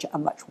engage a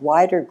much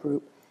wider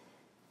group.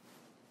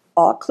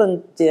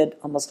 Auckland did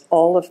almost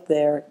all of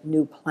their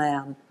new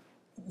plan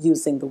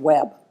using the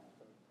web.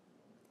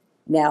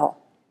 Now,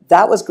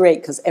 that was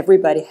great because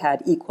everybody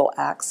had equal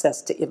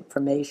access to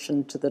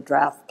information, to the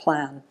draft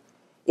plan.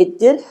 It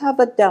did have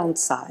a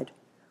downside.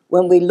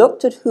 When we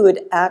looked at who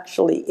had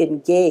actually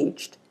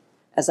engaged,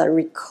 as I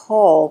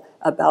recall,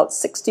 about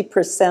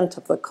 60%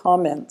 of the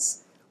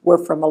comments were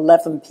from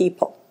 11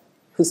 people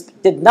who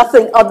did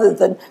nothing other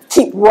than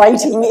keep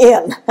writing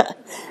in.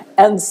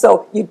 And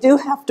so you do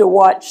have to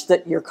watch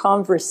that your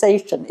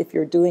conversation, if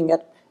you're doing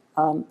it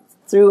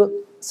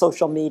through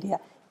social media,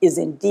 is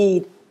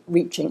indeed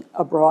reaching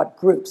a broad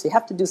group. So you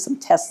have to do some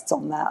tests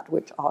on that,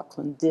 which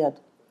Auckland did.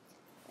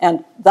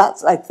 And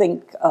that's, I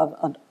think,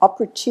 an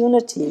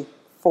opportunity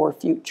for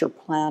future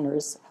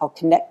planners, how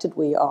connected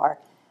we are.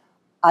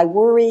 I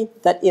worry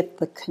that if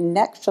the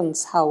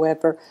connections,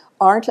 however,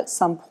 aren't at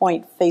some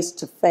point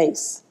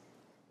face-to-face,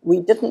 we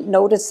didn't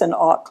notice in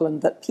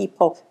Auckland that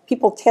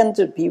people tend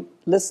to be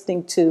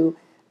listening to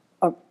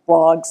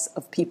blogs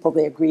of people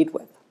they agreed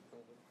with.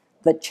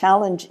 The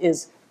challenge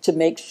is to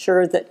make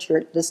sure that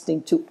you're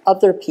listening to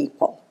other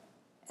people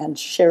and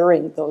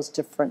sharing those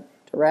different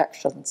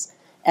directions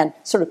and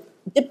sort of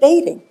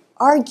debating,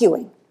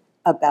 arguing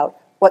about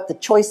what the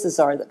choices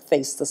are that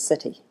face the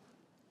city.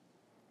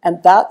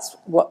 And that's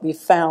what we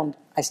found.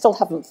 I still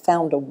haven't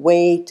found a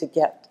way to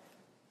get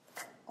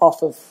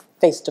off of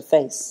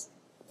face-to-face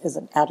is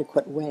an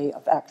adequate way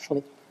of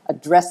actually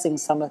addressing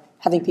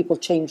having people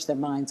change their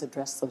minds,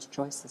 address those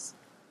choices.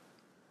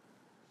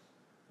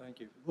 Thank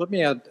you. Let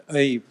me add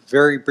a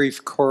very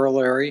brief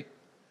corollary.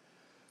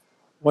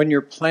 When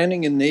you're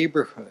planning a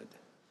neighborhood,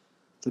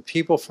 the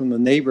people from the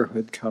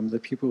neighborhood come, the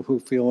people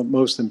who feel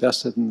most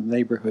invested in the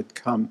neighborhood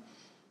come.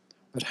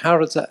 But how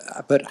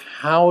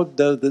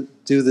do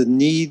the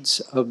needs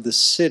of the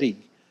city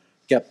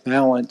get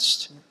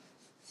balanced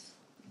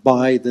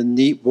by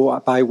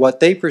what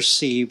they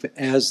perceive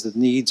as the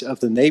needs of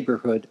the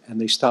neighborhood,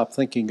 and they stop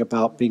thinking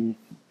about being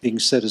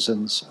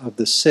citizens of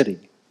the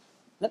city?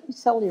 Let me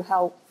tell you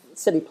how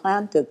City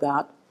Plan did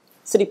that.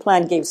 City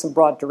Plan gave some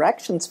broad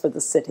directions for the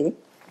city.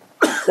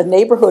 The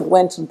neighborhood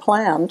went and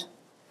planned,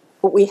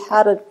 but we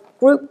had a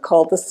group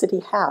called the City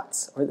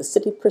Hats, or the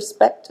City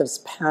Perspectives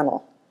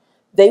Panel.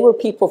 They were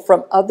people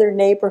from other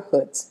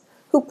neighborhoods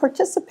who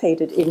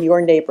participated in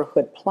your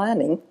neighborhood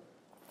planning,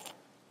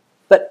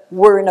 but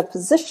were in a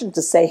position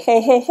to say,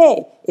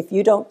 hey, if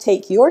you don't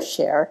take your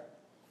share,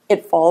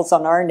 it falls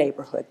on our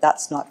neighborhood.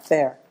 That's not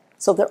fair.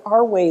 So there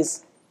are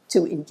ways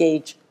to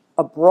engage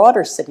a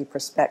broader city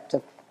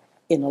perspective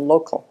in a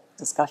local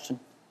discussion.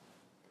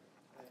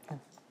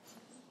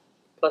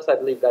 Plus, I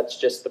believe that's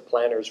just the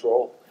planner's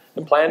role.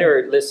 The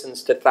planner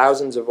listens to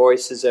thousands of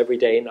voices every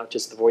day, not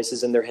just the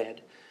voices in their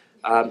head,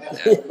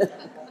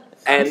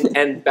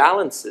 and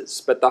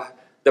balances. But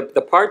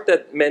the part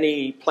that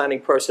many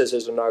planning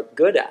processes are not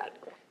good at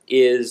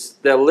is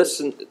they'll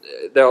listen,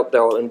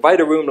 they'll invite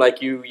a room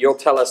like you'll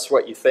tell us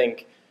what you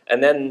think,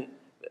 and then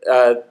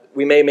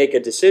we may make a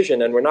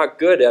decision, and we're not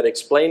good at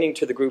explaining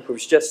to the group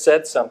who's just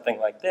said something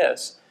like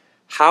this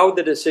how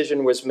the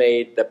decision was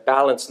made that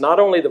balanced not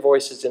only the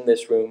voices in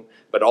this room,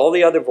 but all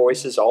the other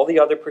voices, all the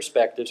other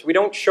perspectives. We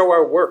don't show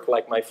our work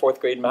like my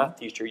 4th grade math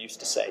teacher used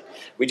to say.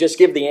 We just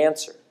give the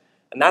answer.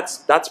 And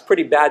that's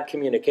pretty bad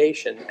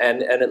communication,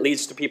 and it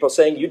leads to people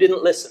saying, you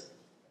didn't listen,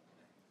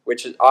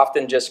 which is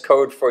often just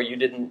code for you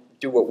didn't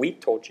do what we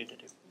told you to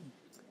do.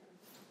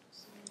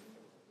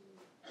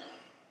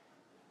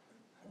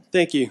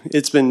 Thank you.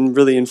 It's been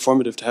really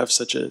informative to have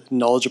such a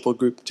knowledgeable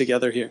group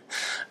together here.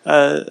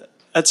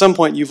 At some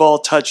point, you've all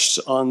touched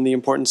on the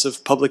importance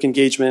of public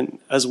engagement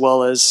as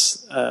well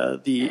as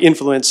the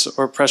influence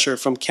or pressure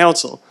from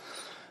council.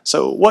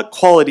 So what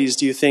qualities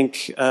do you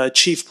think a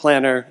chief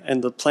planner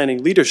and the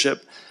planning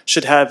leadership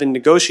should have in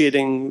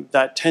negotiating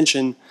that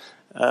tension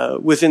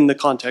within the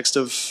context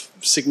of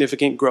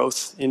significant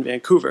growth in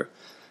Vancouver?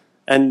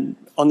 And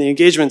on the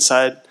engagement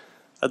side,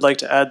 I'd like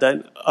to add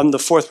that I'm the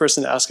 4th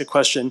person to ask a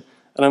question,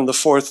 and I'm the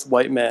 4th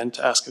white man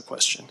to ask a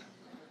question.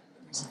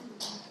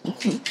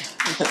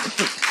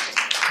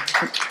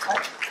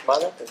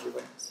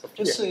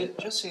 Just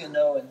so you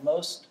know, in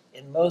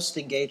most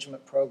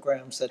engagement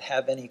programs that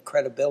have any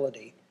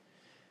credibility,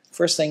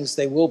 first things,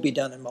 they will be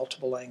done in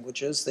multiple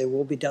languages. They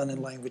will be done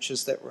in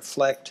languages that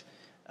reflect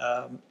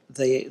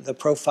the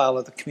profile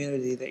of the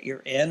community that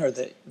you're in, or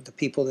the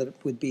people that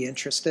would be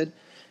interested.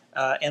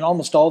 And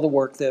almost all the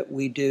work that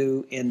we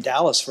do in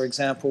Dallas, for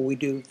example, we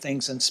do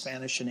things in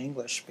Spanish and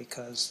English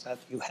because that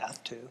you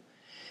have to.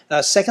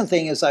 Second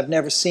thing is I've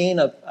never seen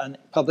a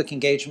public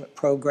engagement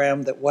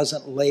program that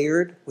wasn't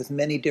layered with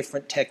many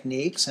different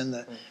techniques, and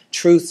the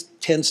truth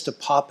tends to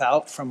pop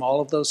out from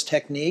all of those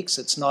techniques.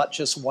 It's not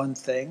just one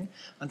thing.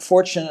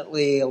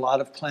 Unfortunately, a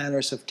lot of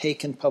planners have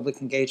taken public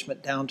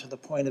engagement down to the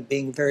point of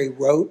being very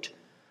rote.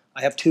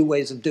 I have two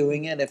ways of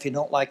doing it. If you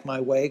don't like my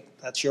way,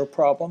 that's your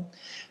problem.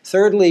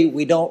 Thirdly,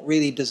 we don't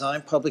really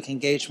design public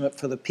engagement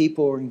for the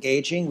people who are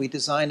engaging. We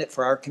design it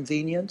for our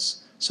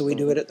convenience. So we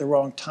do it at the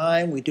wrong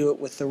time. We do it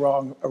with the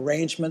wrong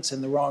arrangements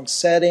in the wrong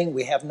setting.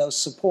 We have no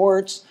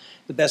supports.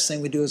 The best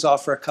thing we do is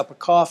offer a cup of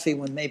coffee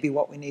when maybe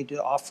what we need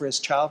to offer is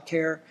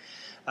childcare.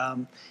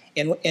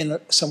 In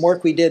some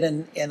work we did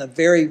in a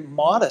very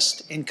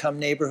modest income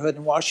neighborhood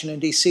in Washington,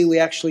 D.C., we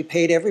actually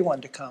paid everyone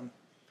to come.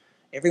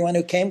 Everyone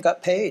who came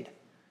got paid,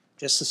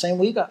 just the same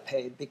we got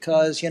paid,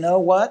 because you know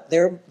what?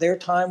 Their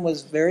time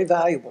was very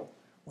valuable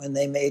when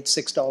they made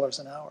 $6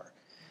 an hour.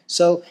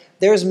 So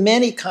there's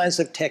many kinds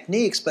of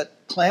techniques,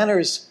 but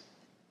planners,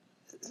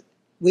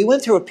 we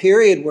went through a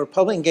period where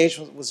public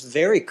engagement was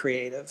very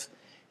creative,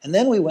 and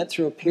then we went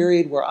through a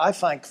period where I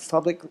find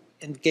public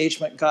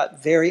engagement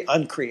got very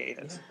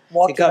uncreative.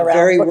 Walking it got around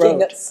very looking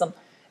rote. at some...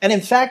 And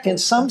in fact, in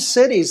some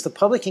cities, the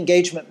public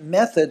engagement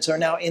methods are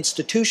now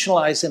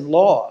institutionalized in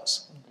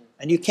laws,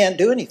 and you can't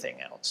do anything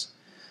else.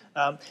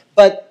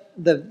 But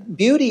the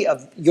beauty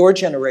of your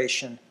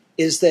generation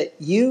is that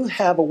you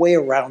have a way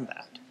around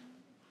that.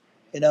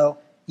 You know,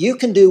 you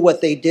can do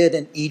what they did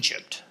in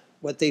Egypt,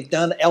 what they've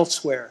done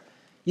elsewhere.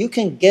 You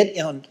can get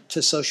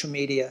onto social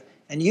media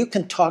and you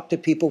can talk to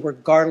people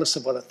regardless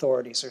of what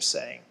authorities are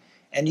saying.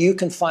 And you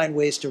can find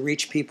ways to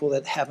reach people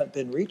that haven't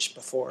been reached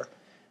before.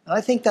 And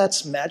I think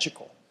that's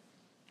magical.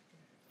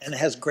 And it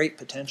has great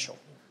potential.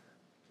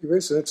 You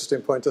raised an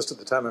interesting point just at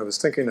the time I was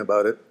thinking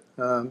about it.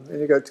 And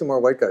you got two more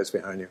white guys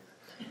behind you.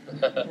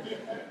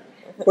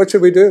 What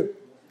should we do?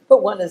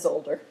 But one is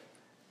older.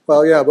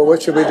 Well, yeah, but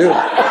what should we do?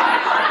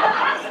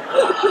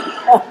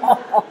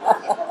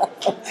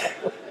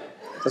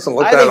 Doesn't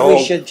look I that think old.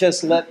 we should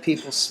just let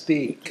people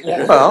speak.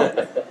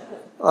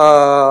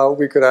 Well,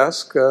 we could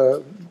ask,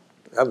 have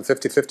a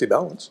 50-50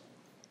 balance.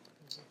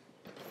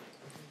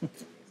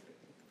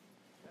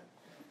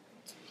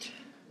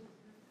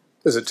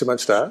 Is it too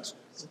much to ask?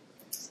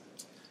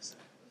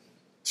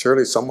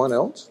 Surely someone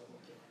else?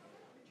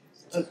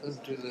 Let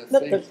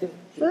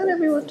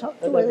everyone talk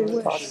the way they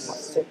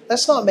wish.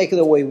 Let's not make it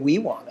the way we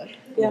want it.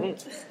 Yeah.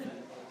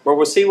 Well,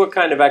 we'll see what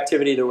kind of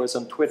activity there was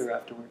on Twitter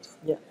afterwards.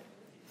 Yeah.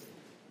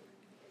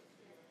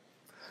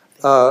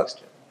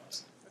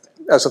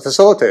 As a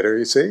facilitator,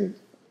 you see,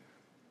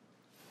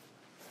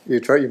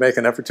 you make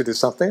an effort to do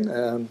something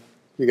and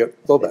you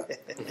get blowback.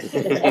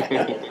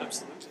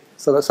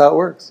 So that's how it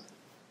works.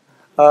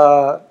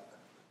 Yeah,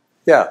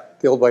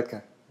 the old white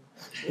guy.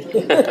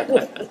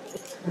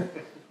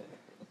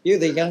 You're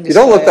the youngest. You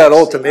don't look that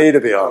old to me, to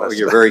be honest. Oh,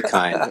 you're very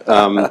kind.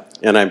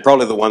 And I'm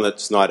probably the one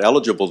that's not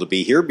eligible to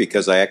be here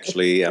because I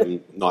actually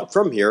am not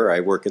from here. I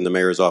work in the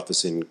mayor's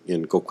office in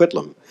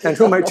Coquitlam. And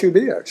who might you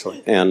be,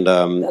 actually? And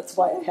that's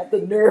why I had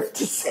the nerve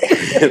to say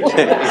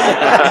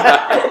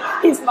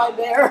he's my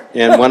mayor.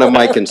 And one of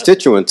my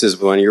constituents is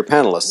one of your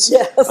panelists.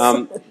 Yes.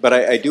 But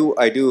I do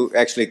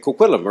actually,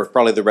 Coquitlam are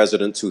probably the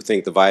residents who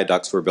think the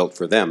viaducts were built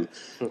for them.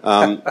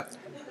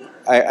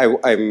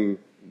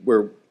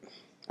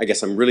 I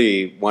guess I'm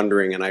really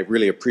wondering, and I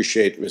really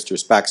appreciate Mr.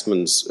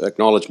 Spaxman's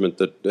acknowledgement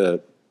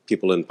that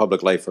people in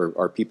public life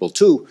are people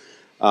too.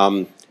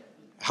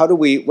 What do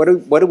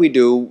we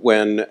do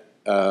when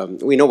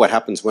we know what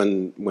happens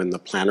when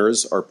the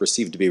planners are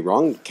perceived to be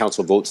wrong?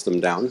 Council votes them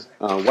down.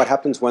 What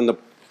happens when the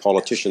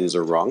politicians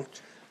are wrong?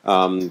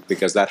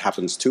 Because that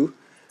happens too.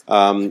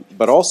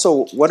 But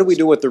also, what do we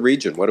do with the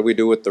region? What do we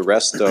do with the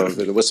rest of?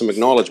 There was some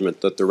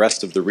acknowledgement that the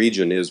rest of the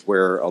region is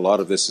where a lot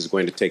of this is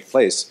going to take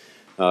place.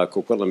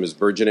 Coquitlam is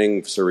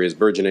burgeoning, Surrey is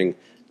burgeoning,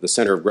 the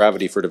center of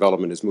gravity for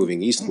development is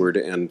moving eastward,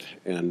 and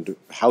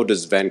how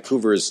does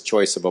Vancouver's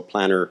choice of a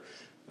planner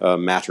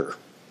matter?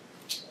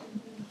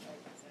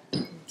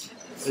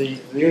 The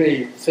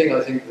only thing I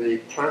think the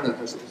planner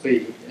has to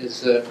be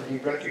is he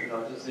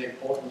recognises the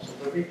importance of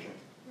the region,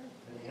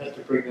 and he has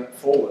to bring that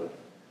forward.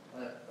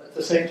 At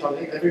the same time, I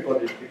think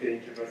everybody's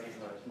beginning to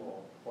recognise more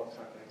what's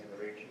happening in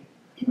the region,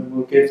 and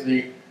we'll give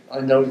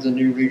I know the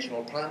new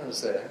regional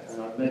planners there,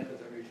 and I've met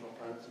with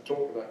to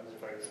talk about this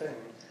very thing.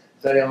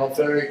 They are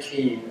very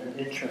keen and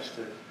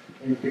interested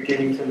in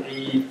beginning to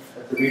lead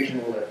at the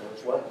regional level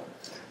as well.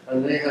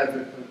 And they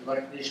have,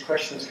 like, these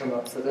questions come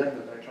up for them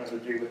that they're trying to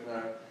deal with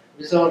now.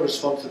 Is our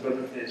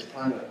responsibility as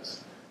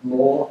planners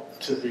more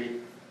to the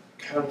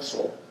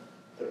council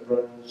that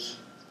runs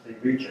the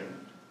region,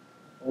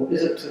 or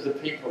is it to the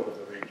people of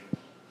the region?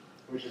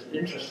 Which is an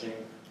interesting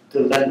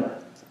dilemma.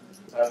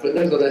 But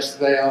nevertheless,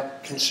 they are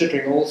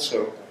considering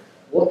also,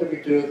 what do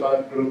we do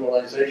about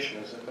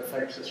globalization as it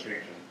affects this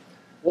region?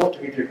 What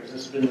do we do? Because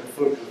this has been the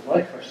focus of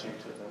my question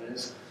to them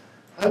is,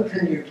 how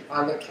can you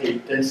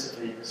allocate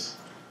densities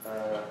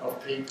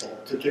of people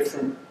to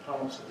different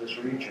parts of this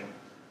region,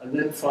 and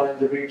then find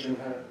the region,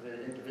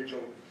 the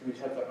individual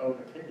communities have their own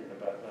opinion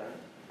about that,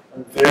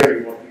 and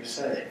vary what you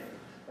say?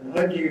 And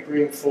how do you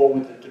bring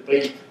forward the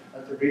debate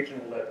at the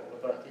regional level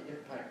about the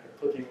impact of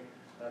putting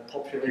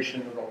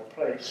population in the wrong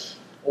place,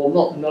 or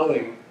not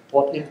knowing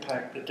what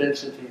impact the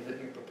density that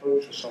you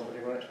propose for somebody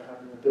will actually have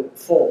in the built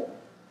form?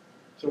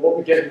 So what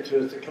we get into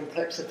is the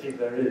complexity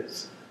there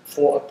is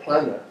for a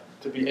planner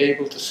to be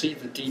able to see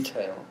the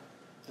detail,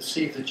 to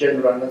see the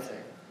generality,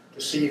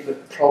 to see the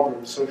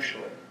problem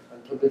socially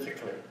and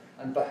politically,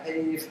 and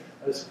behave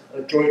as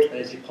adroitly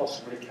as he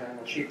possibly can,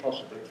 or she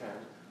possibly can,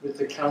 with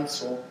the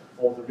council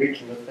or the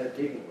region that they're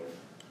dealing with.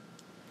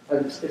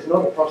 And it's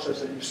not a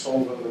process that you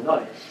solve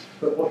overnight,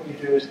 but what you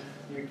do is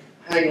you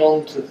hang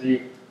on to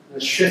the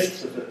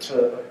shifts of the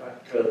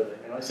curve.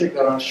 And I think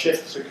there are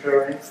shifts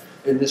occurring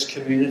in this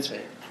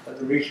community at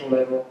the regional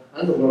level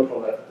and the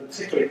local level,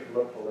 particularly at the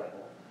local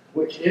level,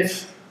 which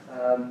if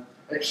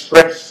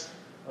expressed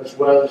as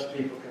well as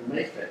people can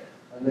make it,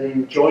 and they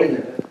join in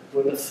it,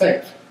 will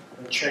affect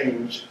and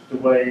change the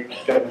way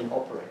government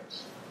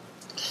operates.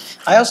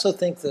 I also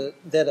think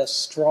that a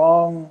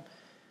strong,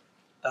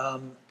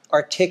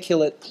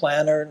 articulate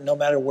planner, no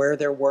matter where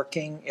they're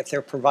working, if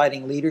they're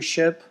providing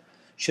leadership,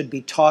 should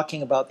be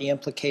talking about the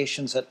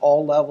implications at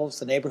all levels,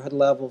 the neighborhood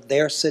level,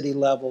 their city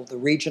level, the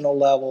regional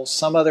level,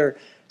 some other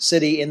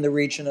city in the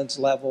region's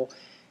level.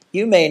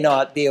 You may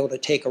not be able to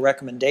take a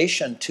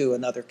recommendation to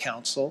another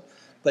council,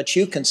 but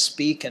you can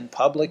speak in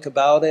public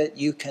about it.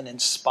 You can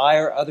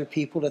inspire other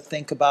people to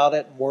think about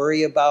it,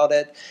 worry about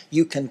it.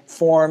 You can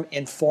form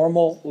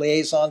informal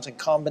liaisons and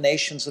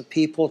combinations of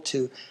people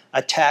to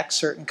attack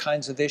certain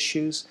kinds of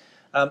issues.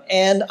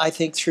 And I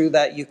think through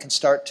that you can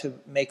start to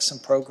make some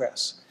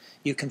progress.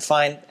 You can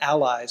find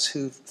allies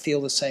who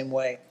feel the same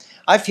way.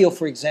 I feel,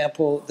 for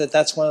example, that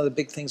that's one of the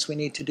big things we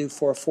need to do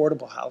for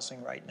affordable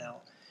housing right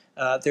now.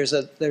 There's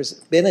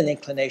been an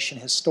inclination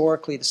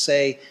historically to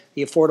say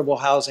the affordable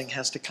housing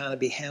has to kind of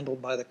be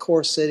handled by the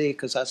core city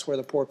because that's where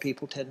the poor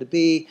people tend to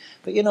be.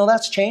 But you know,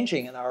 that's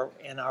changing in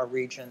our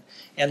region,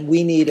 and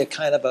we need a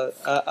kind of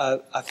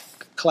a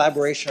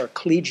collaboration or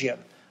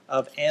collegium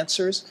of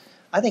answers.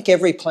 I think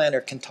every planner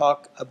can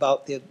talk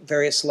about the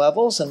various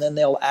levels, and then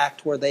they'll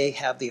act where they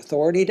have the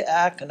authority to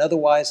act, and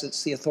otherwise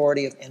it's the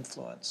authority of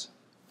influence.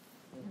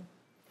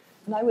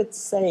 And I would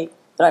say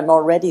that I'm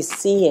already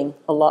seeing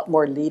a lot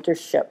more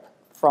leadership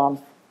from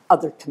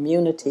other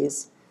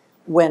communities.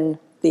 When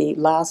the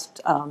last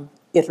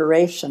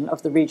iteration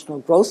of the regional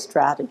growth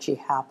strategy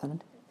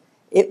happened,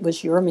 it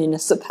was your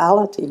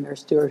municipality, Mayor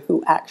Stewart,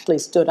 who actually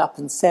stood up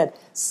and said,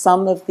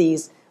 some of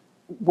these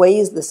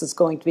ways this is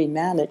going to be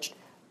managed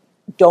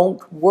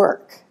don't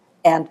work,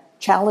 and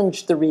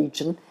challenged the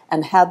region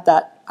and had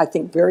that, I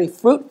think, very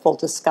fruitful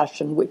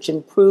discussion which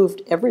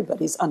improved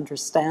everybody's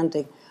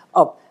understanding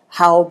of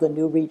how the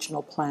new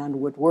regional plan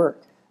would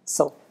work.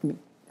 So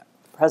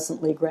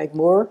presently Greg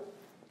Moore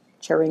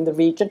chairing the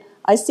region.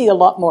 I see a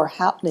lot more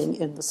happening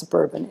in the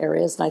suburban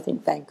areas, and I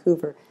think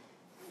Vancouver,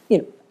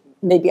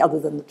 maybe other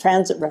than the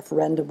transit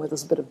referendum where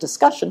there's a bit of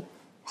discussion,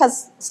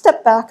 has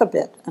stepped back a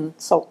bit. And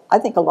so I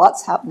think a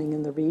lot's happening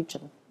in the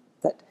region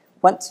that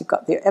once you've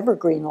got the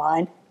evergreen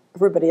line,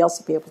 everybody else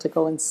will be able to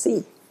go and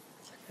see.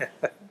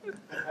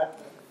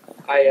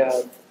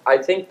 I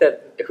think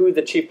that who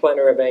the chief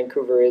planner of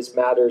Vancouver is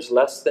matters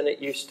less than it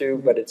used to,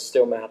 but it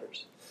still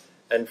matters.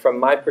 And from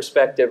my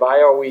perspective,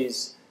 I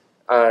always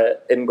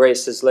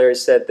embrace, as Larry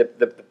said,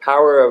 the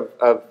power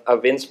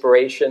of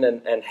inspiration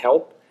and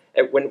help.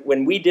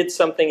 When we did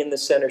something in the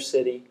center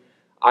city,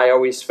 I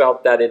always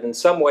felt that it in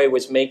some way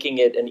was making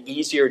it an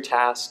easier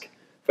task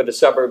for the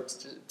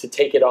suburbs to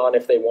take it on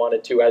if they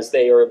wanted to as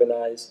they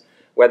urbanize,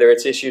 whether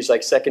it's issues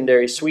like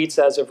secondary suites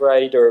as of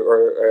right,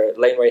 or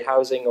laneway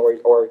housing,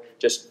 or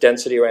just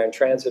density around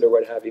transit or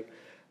what have you.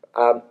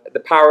 The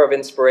power of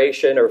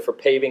inspiration, or for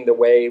paving the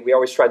way, we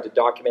always tried to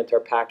document our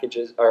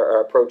packages,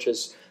 our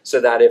approaches, so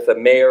that if the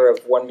mayor of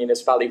one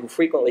municipality, who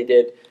frequently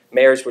did,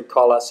 mayors would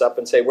call us up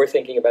and say, we're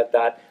thinking about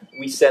that.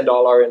 We send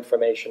all our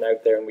information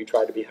out there and we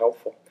try to be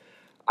helpful.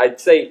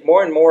 I'd say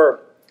more and more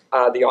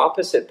the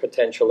opposite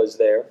potential is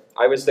there.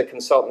 I was the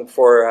consultant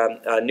for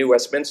New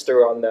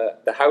Westminster on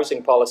the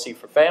housing policy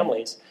for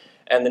families,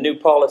 and the new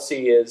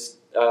policy is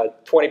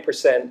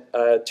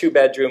 20%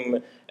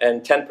 two-bedroom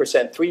and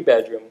 10%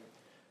 three-bedroom,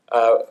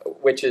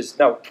 which is,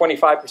 no,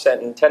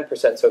 25% and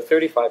 10%, so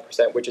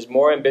 35%, which is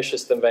more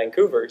ambitious than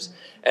Vancouver's.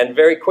 And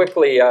very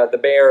quickly, the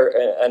mayor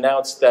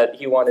announced that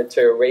he wanted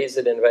to raise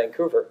it in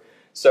Vancouver.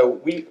 So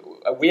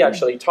we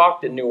actually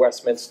talked in New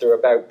Westminster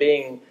about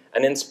being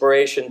an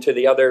inspiration to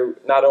the other,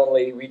 not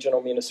only regional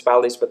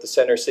municipalities, but the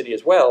center city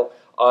as well,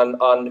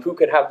 on who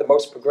could have the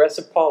most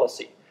progressive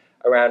policy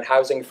around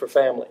housing for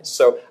families.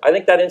 So I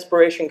think that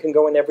inspiration can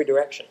go in every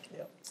direction.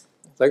 Yeah.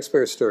 Thanks,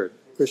 Mayor Stewart.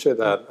 Appreciate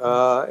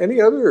that. Any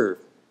other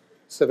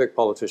civic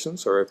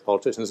politicians or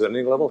politicians at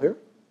any level here?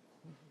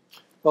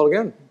 Well,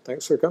 again,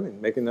 thanks for coming,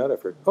 making that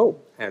effort. Oh,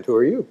 and who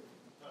are you?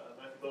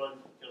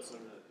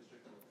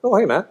 Oh,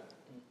 hey, Matt.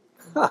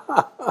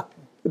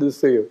 Good to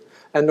see you.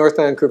 And North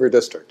Vancouver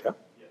District, yeah?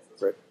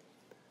 Yes, right.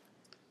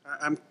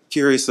 I'm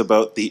curious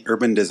about the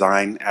urban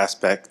design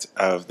aspect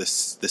of the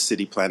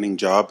city planning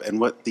job and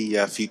what the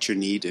future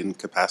need and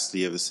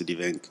capacity of the City of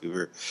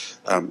Vancouver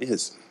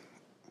is.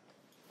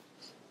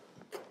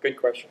 Good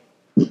question.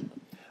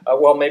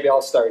 Well, maybe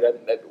I'll start.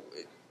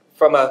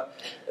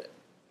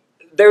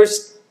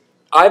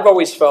 I've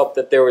always felt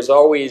that there was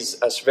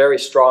always a very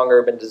strong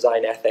urban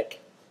design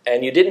ethic,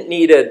 and you didn't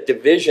need a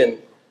division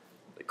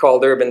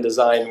called urban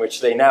design,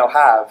 which they now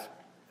have.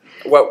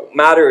 What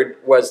mattered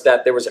was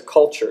that there was a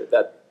culture,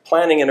 that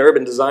planning and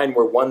urban design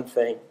were one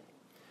thing,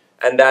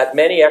 and that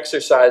many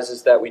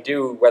exercises that we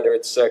do, whether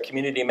it's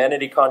community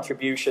amenity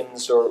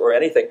contributions or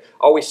anything,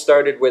 always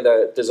started with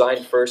a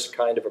design-first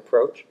kind of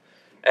approach.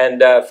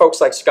 And folks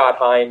like Scott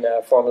Hine,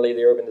 formerly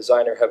the urban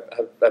designer,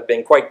 have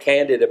been quite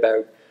candid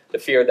about the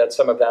fear that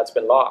some of that's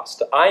been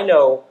lost. I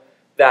know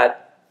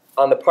that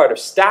on the part of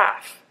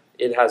staff,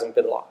 it hasn't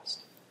been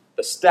lost.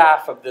 The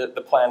staff of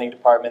the planning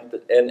department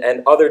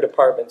and other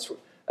departments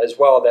as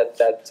well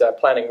that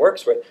planning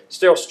works with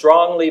still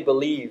strongly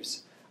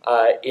believes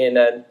in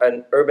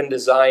an urban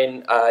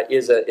design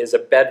is a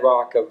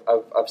bedrock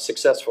of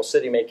successful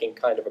city-making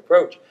kind of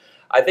approach.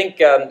 I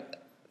think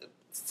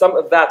some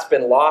of that's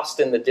been lost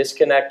in the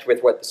disconnect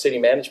with what the city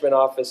management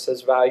office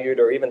has valued,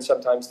 or even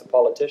sometimes the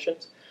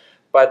politicians.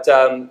 But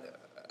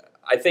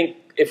I think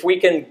if we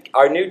can,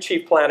 our new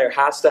chief planner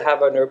has to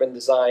have an urban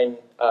design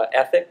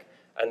ethic,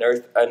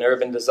 an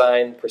urban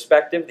design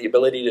perspective, the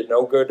ability to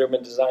know good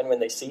urban design when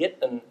they see it,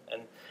 and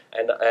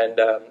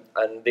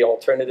the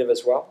alternative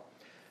as well.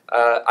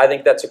 I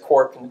think that's a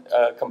core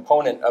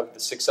component of the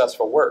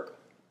successful work.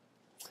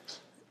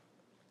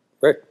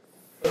 Rick?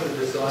 Urban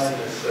design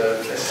is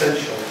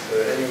essential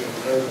to any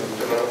urban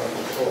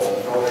development at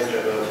all, knowledge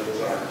of urban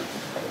design.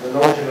 And the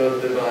knowledge of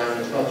urban design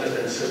is not just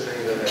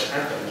insisting that it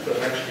happens, but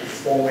actually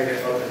forming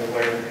it up in a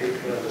way that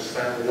people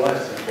understand why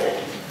it's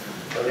important.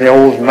 And the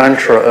old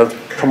mantra of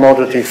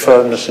commodity,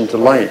 firmness and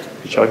delight,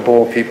 which I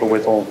bore people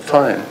with all the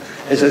time,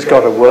 is it's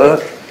got to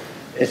work,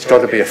 it's got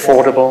to be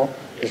affordable,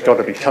 it's got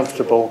to be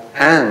comfortable,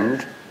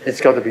 and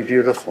it's got to be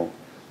beautiful.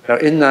 Now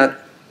in that,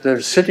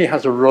 the city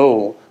has a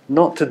role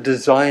not to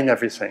design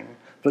everything,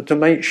 but to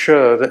make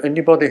sure that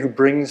anybody who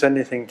brings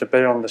anything to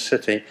bear on the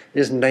city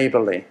is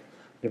neighbourly.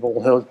 You've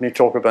all heard me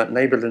talk about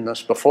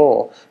neighbourliness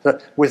before,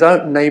 that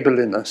without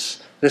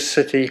neighbourliness, this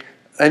city,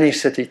 any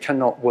city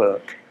cannot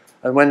work.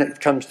 And when it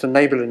comes to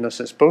neighbourliness,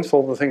 it's both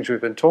all the things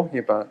we've been talking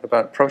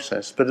about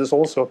process, but it's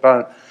also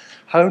about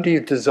how do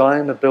you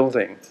design a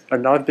building?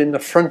 And I've been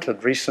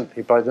affronted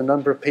recently by the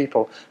number of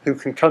people who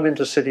can come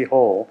into City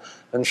Hall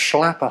and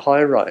slap a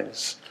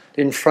high-rise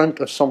in front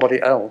of somebody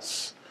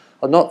else,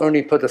 and not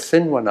only put a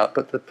thin one up,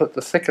 but to put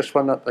the thickest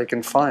one up they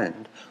can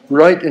find,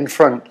 right in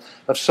front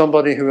of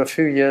somebody who a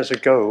few years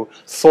ago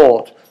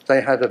thought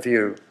they had a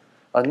view.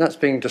 And that's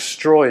being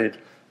destroyed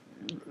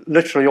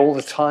literally all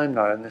the time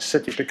now in this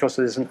city because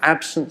there's an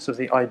absence of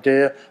the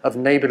idea of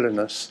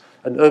neighbourliness,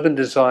 and urban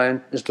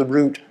design is the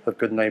root of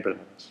good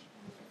neighbourliness.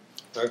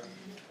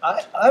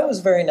 I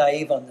was very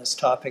naive on this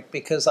topic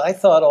because I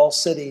thought all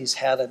cities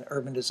had an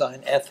urban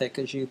design ethic,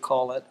 as you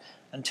call it,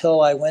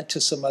 until I went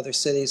to some other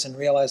cities and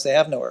realized they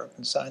have no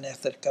urban design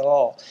ethic at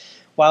all.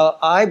 While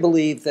I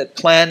believe that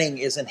planning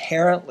is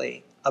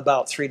inherently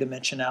about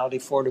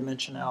three-dimensionality,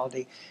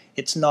 four-dimensionality,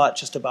 it's not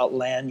just about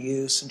land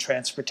use and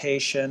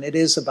transportation. It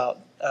is about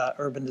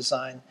urban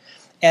design.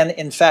 And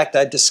in fact,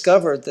 I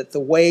discovered that the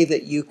way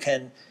that you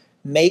can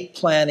make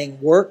planning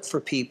work for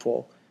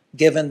people,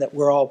 given that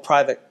we're all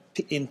private,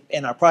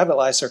 in our private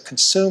lives are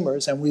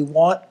consumers and we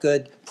want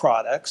good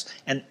products,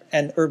 and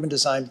urban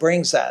design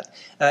brings that,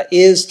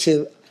 is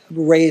to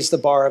raise the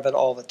bar of it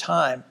all the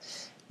time.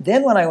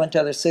 Then when I went to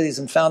other cities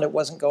and found it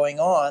wasn't going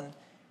on,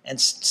 and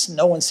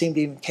no one seemed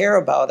to even care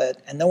about it,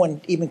 and no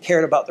one even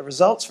cared about the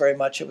results very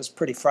much, it was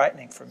pretty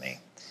frightening for me.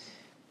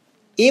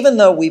 Even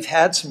though we've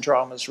had some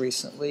dramas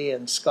recently,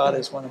 and Scott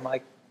is one of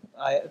my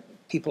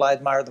people I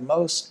admire the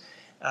most,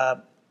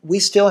 we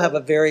still have a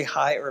very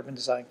high urban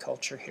design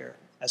culture here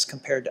as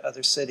compared to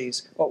other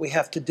cities. What we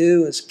have to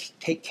do is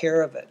take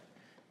care of it.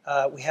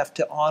 We have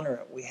to honor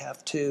it. We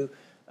have to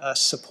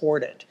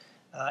support it.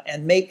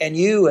 And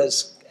you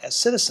as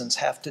citizens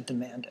have to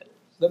demand it.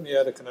 Let me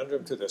add a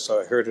conundrum to this.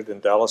 I heard it in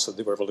Dallas at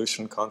the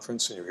Revolution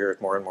Conference, and you hear it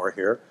more and more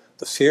here.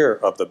 The fear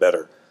of the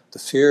better, the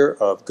fear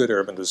of good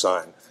urban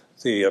design,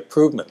 the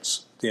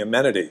improvements, the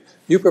amenity.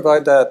 You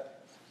provide that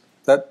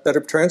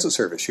better transit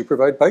service. You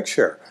provide bike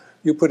share.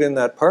 You put in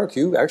that park.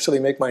 You actually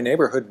make my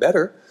neighborhood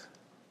better.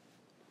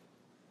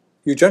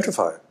 You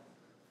gentrify it.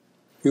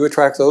 You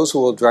attract those who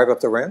will drive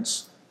up the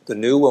rents. The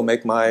new will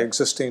make my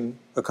existing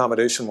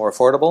accommodation more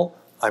affordable.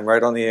 I'm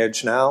right on the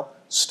edge now.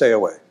 Stay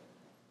away.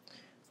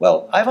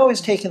 Well, I've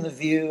always taken the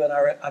view, and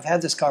I've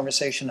had this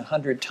conversation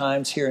 100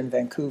 times here in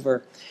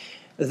Vancouver,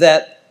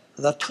 that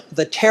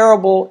the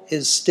terrible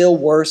is still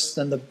worse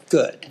than the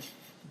good,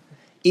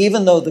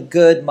 even though the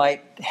good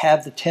might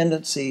have the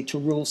tendency to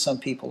rule some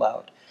people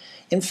out.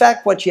 In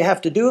fact, what you have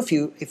to do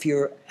if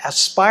you're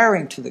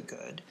aspiring to the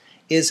good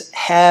is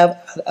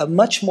have a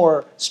much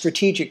more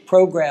strategic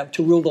program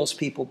to rule those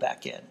people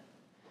back in.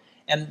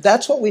 And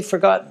that's what we've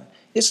forgotten.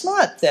 It's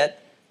not that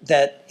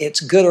it's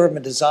good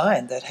urban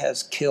design that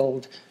has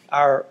killed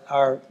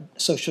our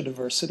social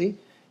diversity.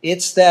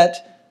 It's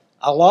that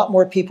a lot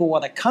more people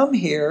want to come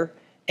here,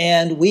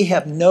 and we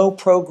have no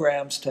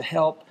programs to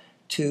help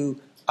to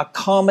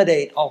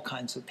accommodate all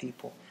kinds of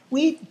people.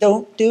 We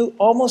don't do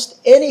almost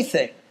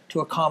anything to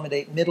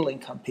accommodate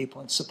middle-income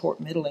people and support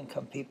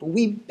middle-income people.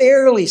 We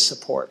barely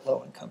support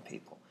low-income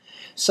people.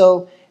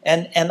 So,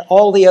 and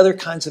all the other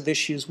kinds of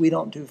issues, we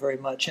don't do very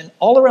much. And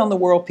all around the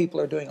world, people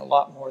are doing a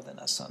lot more than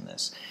us on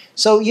this.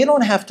 So you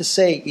don't have to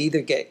say either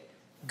get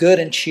good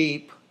and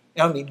cheap,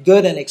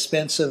 good and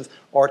expensive,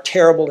 or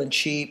terrible and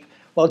cheap.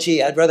 Well,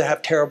 gee, I'd rather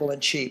have terrible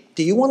and cheap.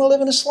 Do you want to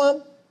live in a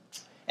slum?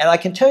 And I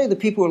can tell you the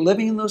people who are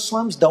living in those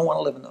slums don't want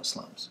to live in those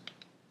slums.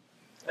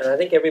 And I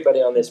think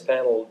everybody on this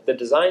panel, the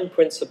design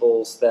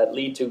principles that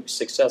lead to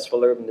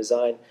successful urban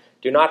design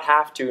do not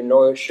have to,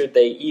 nor should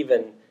they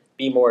even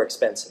be more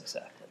expensive.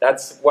 Exactly.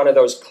 That's one of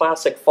those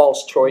classic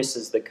false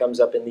choices that comes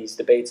up in these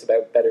debates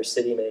about better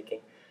city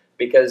making,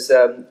 because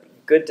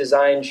good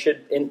design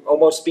should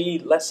almost be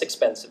less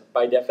expensive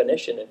by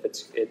definition if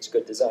it's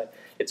good design.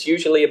 It's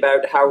usually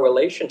about how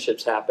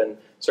relationships happen,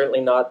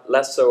 certainly not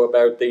less so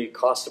about the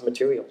cost of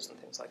materials and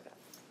things like that.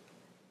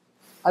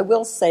 I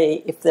will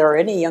say, if there are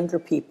any younger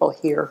people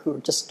here who are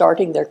just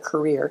starting their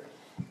career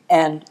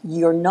and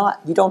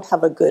you don't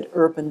have a good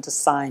urban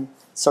design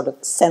sort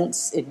of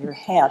sense in your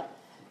head,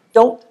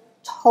 don't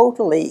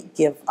totally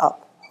give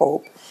up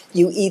hope.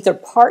 You either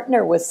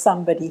partner with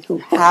somebody who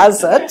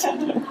has it,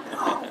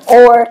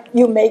 or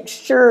you make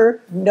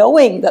sure,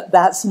 knowing that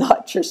that's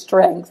not your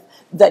strength,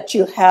 that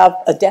you have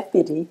a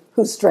deputy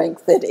whose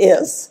strength it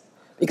is.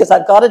 Because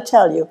I've got to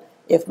tell you,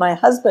 if my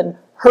husband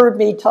heard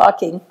me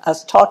talking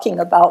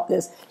about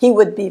this, he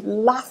would be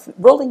laughing,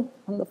 rolling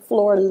on the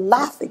floor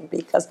laughing,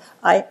 because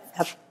I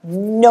have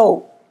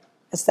no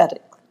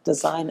aesthetic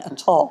design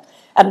at all.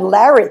 And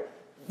Larry,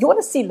 you want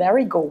to see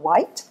Larry go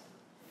white?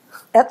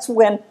 That's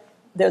when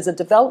there's a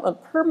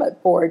development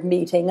permit board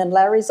meeting and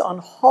Larry's on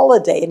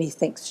holiday and he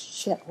thinks,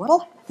 shit,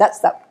 that's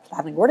that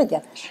having word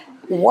again.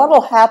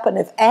 What'll happen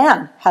if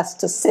Anne has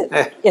to sit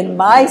in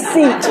my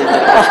seat on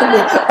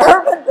the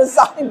urban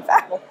design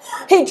panel?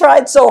 He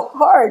tried so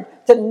hard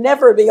to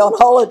never be on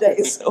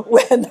holidays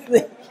when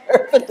the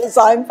urban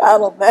design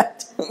panel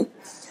met.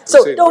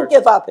 So don't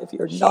give up if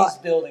you're not. She's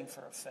building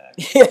for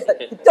effect. Yeah,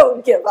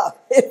 don't give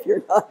up if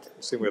you're not.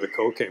 See where the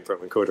co came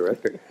from in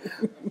co-directing.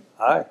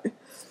 Hi.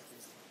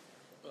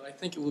 I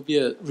think it would be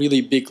a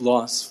really big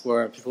loss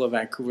for people of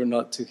Vancouver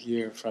not to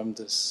hear from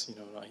this,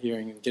 not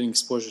hearing and getting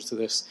exposure to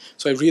this.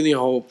 So I really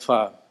hope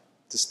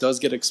this does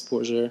get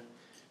exposure.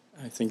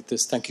 I think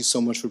thank you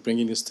so much for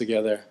bringing this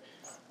together.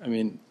 I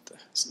mean,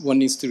 one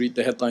needs to read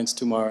the headlines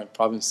tomorrow and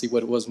probably see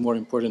what was more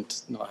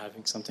important, not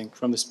having something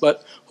from this.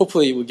 But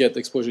hopefully it will get the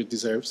exposure it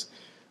deserves.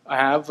 I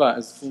have,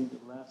 as the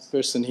last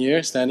person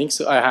here standing,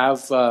 so I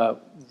have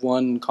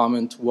one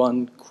comment,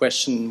 one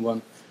question,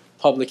 one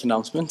public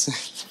announcement.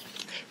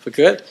 For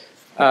good.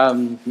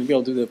 Maybe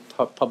I'll do the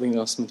public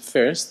announcement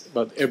first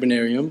about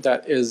Urbanarium.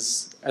 That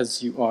is,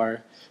 as you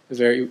are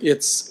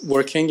it's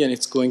working and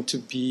it's going to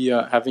be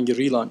having a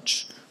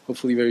relaunch,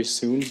 hopefully very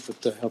soon, with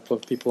the help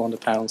of people on the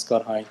panel,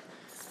 Scott Hine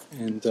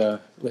and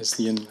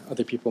Leslie and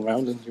other people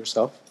around, and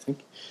yourself, I think.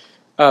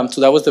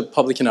 So that was the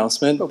public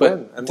announcement.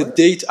 But the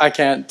date I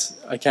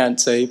can't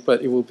say,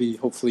 but it will be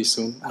hopefully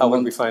soon. How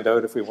will we find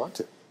out if we want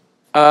to?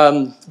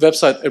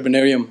 Website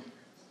Urbanarium.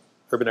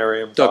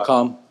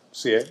 Urbanarium.com.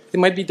 .ca? It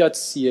might be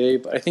 .ca,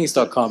 but I think it's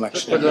 .com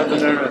actually.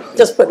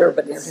 Just put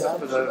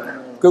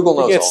Urbanarium. Google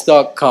knows it's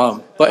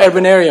 .com, but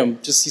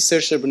Urbanarium. Just you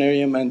search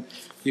Urbanarium and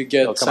you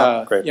get.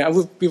 Great. Yeah,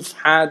 we've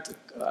had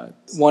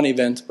one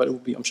event, but it will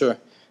be. I'm sure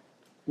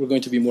we're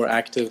going to be more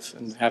active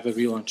and have a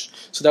relaunch.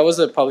 So that was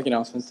a public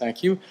announcement.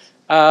 Thank you.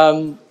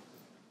 The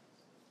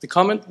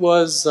comment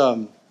was.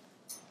 So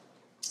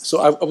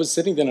I was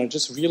sitting there and I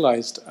just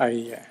realized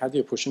I had the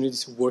opportunity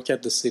to work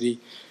at the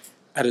city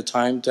at a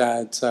time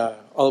that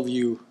all of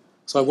you.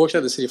 So I worked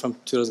at the city from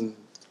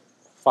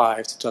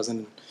 2005 to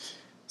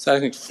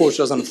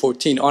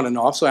 2014 on and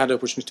off. So I had the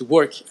opportunity to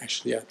work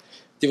actually at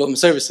development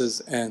services,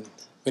 and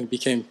when it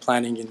became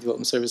planning and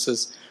development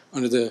services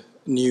under the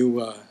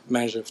new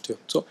manager of two.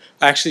 So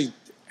I actually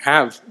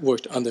have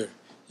worked under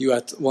you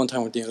at one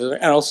time or the other,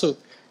 and also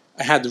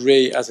I had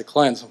Ray as a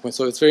client at some point.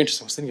 So it's very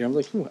interesting. I was sitting here, I'm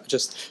like, I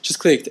just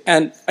clicked,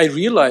 and I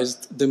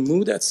realized the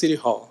mood at City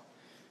Hall.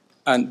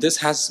 And this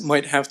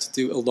might have to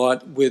do a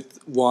lot with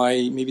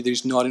why maybe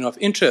there's not enough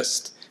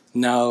interest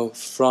now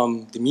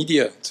from the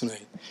media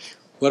tonight.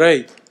 What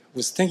I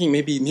was thinking,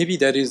 maybe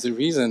that is the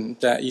reason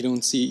that you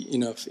don't see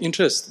enough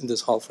interest in this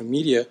hall from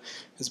media,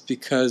 is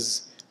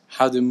because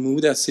how the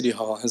mood at City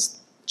Hall has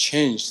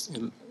changed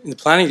in the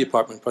planning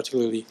department,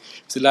 particularly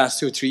for the last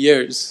 2 or 3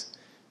 years.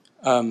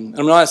 I'm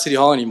not at City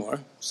Hall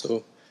anymore,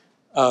 so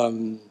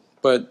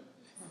but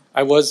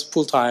I was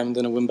full-time,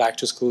 then I went back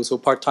to school, so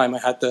part-time I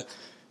had the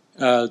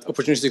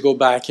opportunity to go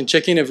back and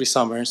check in every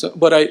summer. So,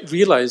 but I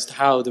realized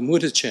how the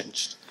mood has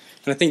changed,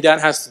 and I think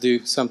that has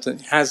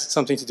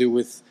something to do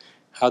with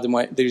how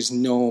there is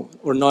no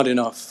or not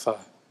enough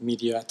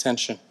media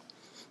attention,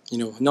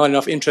 not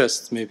enough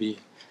interest maybe,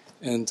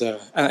 and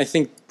I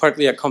think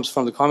partly that comes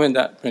from the comment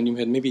that Brent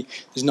made. Maybe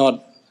there's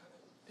not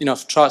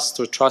enough trust,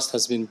 or trust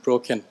has been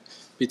broken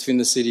between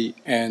the city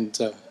and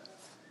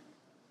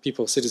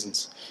people,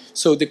 citizens.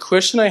 So the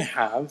question I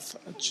have,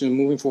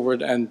 moving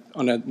forward and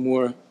on a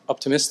more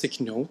optimistic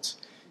note,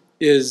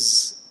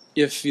 is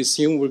if you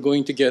assume we're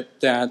going to get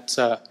that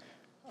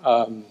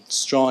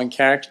strong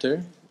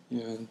character,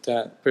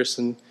 that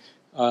person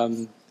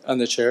on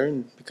the chair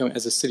and become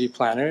as a city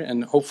planner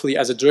and hopefully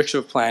as a director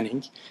of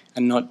planning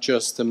and not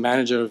just the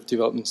manager of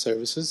development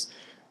services,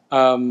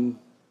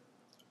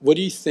 what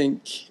do you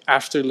think,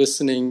 after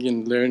listening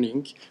and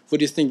learning, what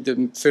do you think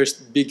the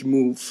first big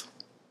move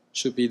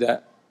should be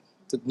that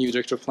the new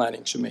director of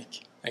planning should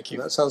make? Thank you.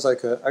 That sounds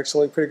like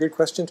actually a pretty good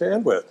question to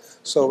end with.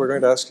 So we're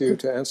going to ask you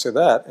to answer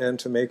that and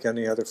to make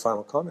any other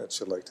final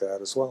comments you'd like to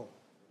add as well.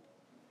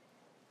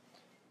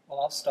 Well,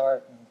 I'll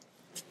start and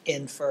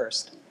end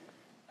first.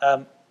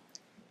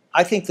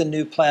 I think the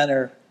new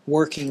planner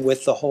working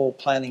with the whole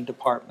planning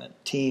department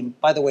team,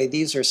 by the way,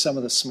 these are some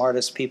of the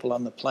smartest people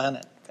on the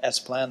planet as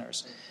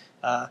planners.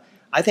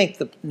 I think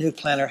the new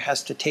planner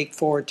has to take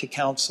forward to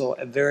council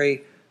a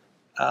very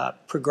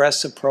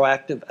progressive,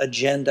 proactive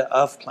agenda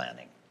of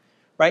planning.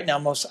 Right now,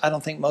 I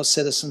don't think most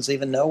citizens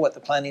even know what the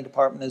planning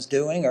department is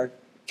doing or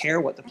care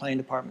what the planning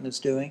department is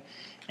doing.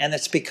 And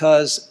it's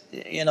because,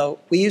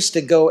 we used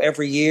to go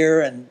every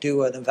year and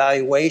do an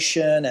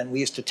evaluation, and we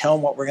used to tell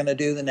them what we're going to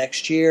do the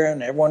next year,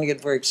 and everyone would get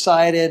very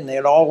excited, and they'd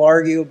all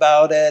argue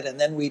about it, and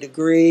then we'd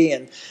agree,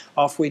 and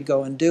off we'd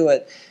go and do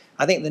it.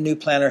 I think the new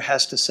planner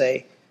has to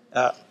say,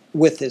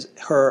 with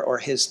her or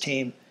his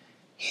team,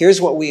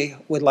 here's what we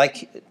would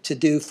like to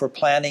do for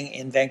planning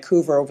in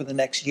Vancouver over the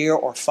next year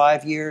or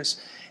 5 years.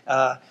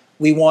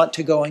 We want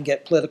to go and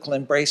get political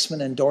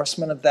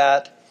endorsement of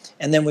that,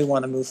 and then we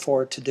want to move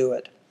forward to do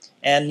it.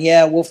 And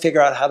yeah, we'll figure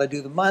out how to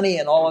do the money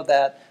and all of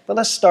that, but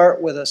let's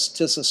start with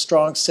just a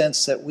strong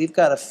sense that we've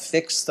got to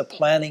fix the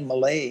planning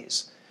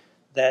malaise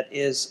that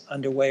is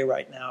underway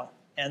right now.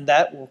 And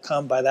that will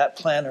come by that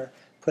planner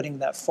putting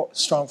that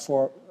strong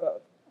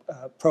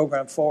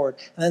program forward.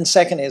 And then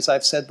second, as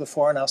I've said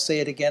before, and I'll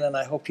say it again, and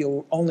I hope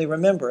you'll only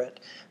remember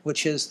it,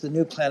 which is the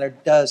new planner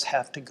does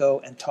have to go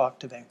and talk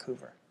to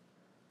Vancouver.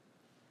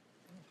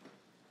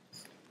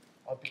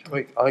 I'll be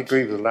quick. I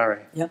agree with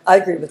Larry. Yeah, I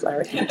agree with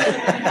Larry.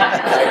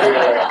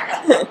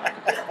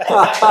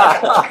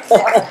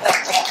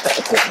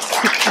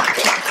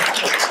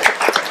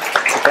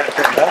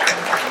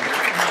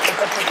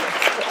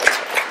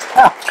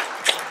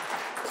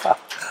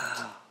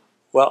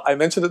 Well, I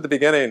mentioned at the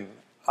beginning,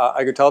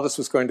 I could tell this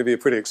was going to be a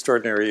pretty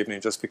extraordinary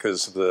evening just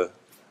because of the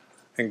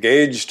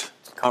engaged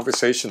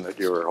conversation that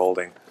you were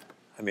holding.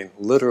 I mean,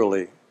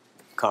 literally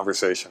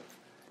conversation.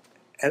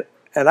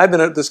 And I've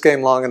been at this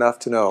game long enough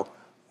to know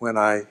when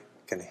I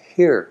can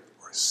hear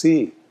or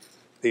see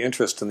the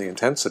interest and the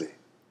intensity.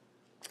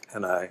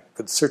 And I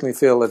could certainly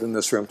feel it in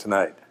this room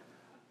tonight.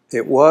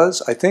 It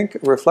was, I think, a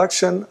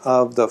reflection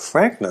of the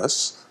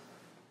frankness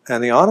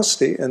and the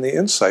honesty and the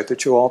insight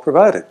that you all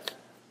provided.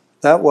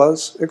 That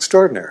was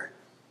extraordinary.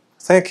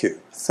 Thank you.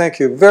 Thank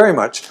you very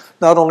much,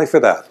 not only for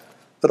that,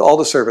 but all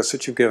the service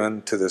that you've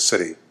given to this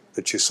city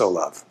that you so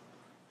love.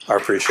 Our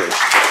appreciation.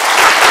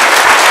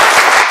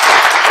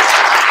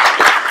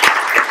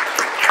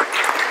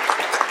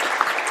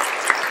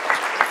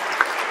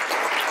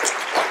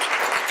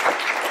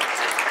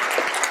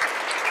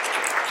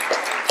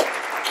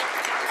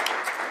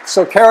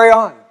 So carry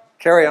on,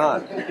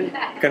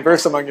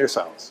 converse among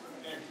yourselves.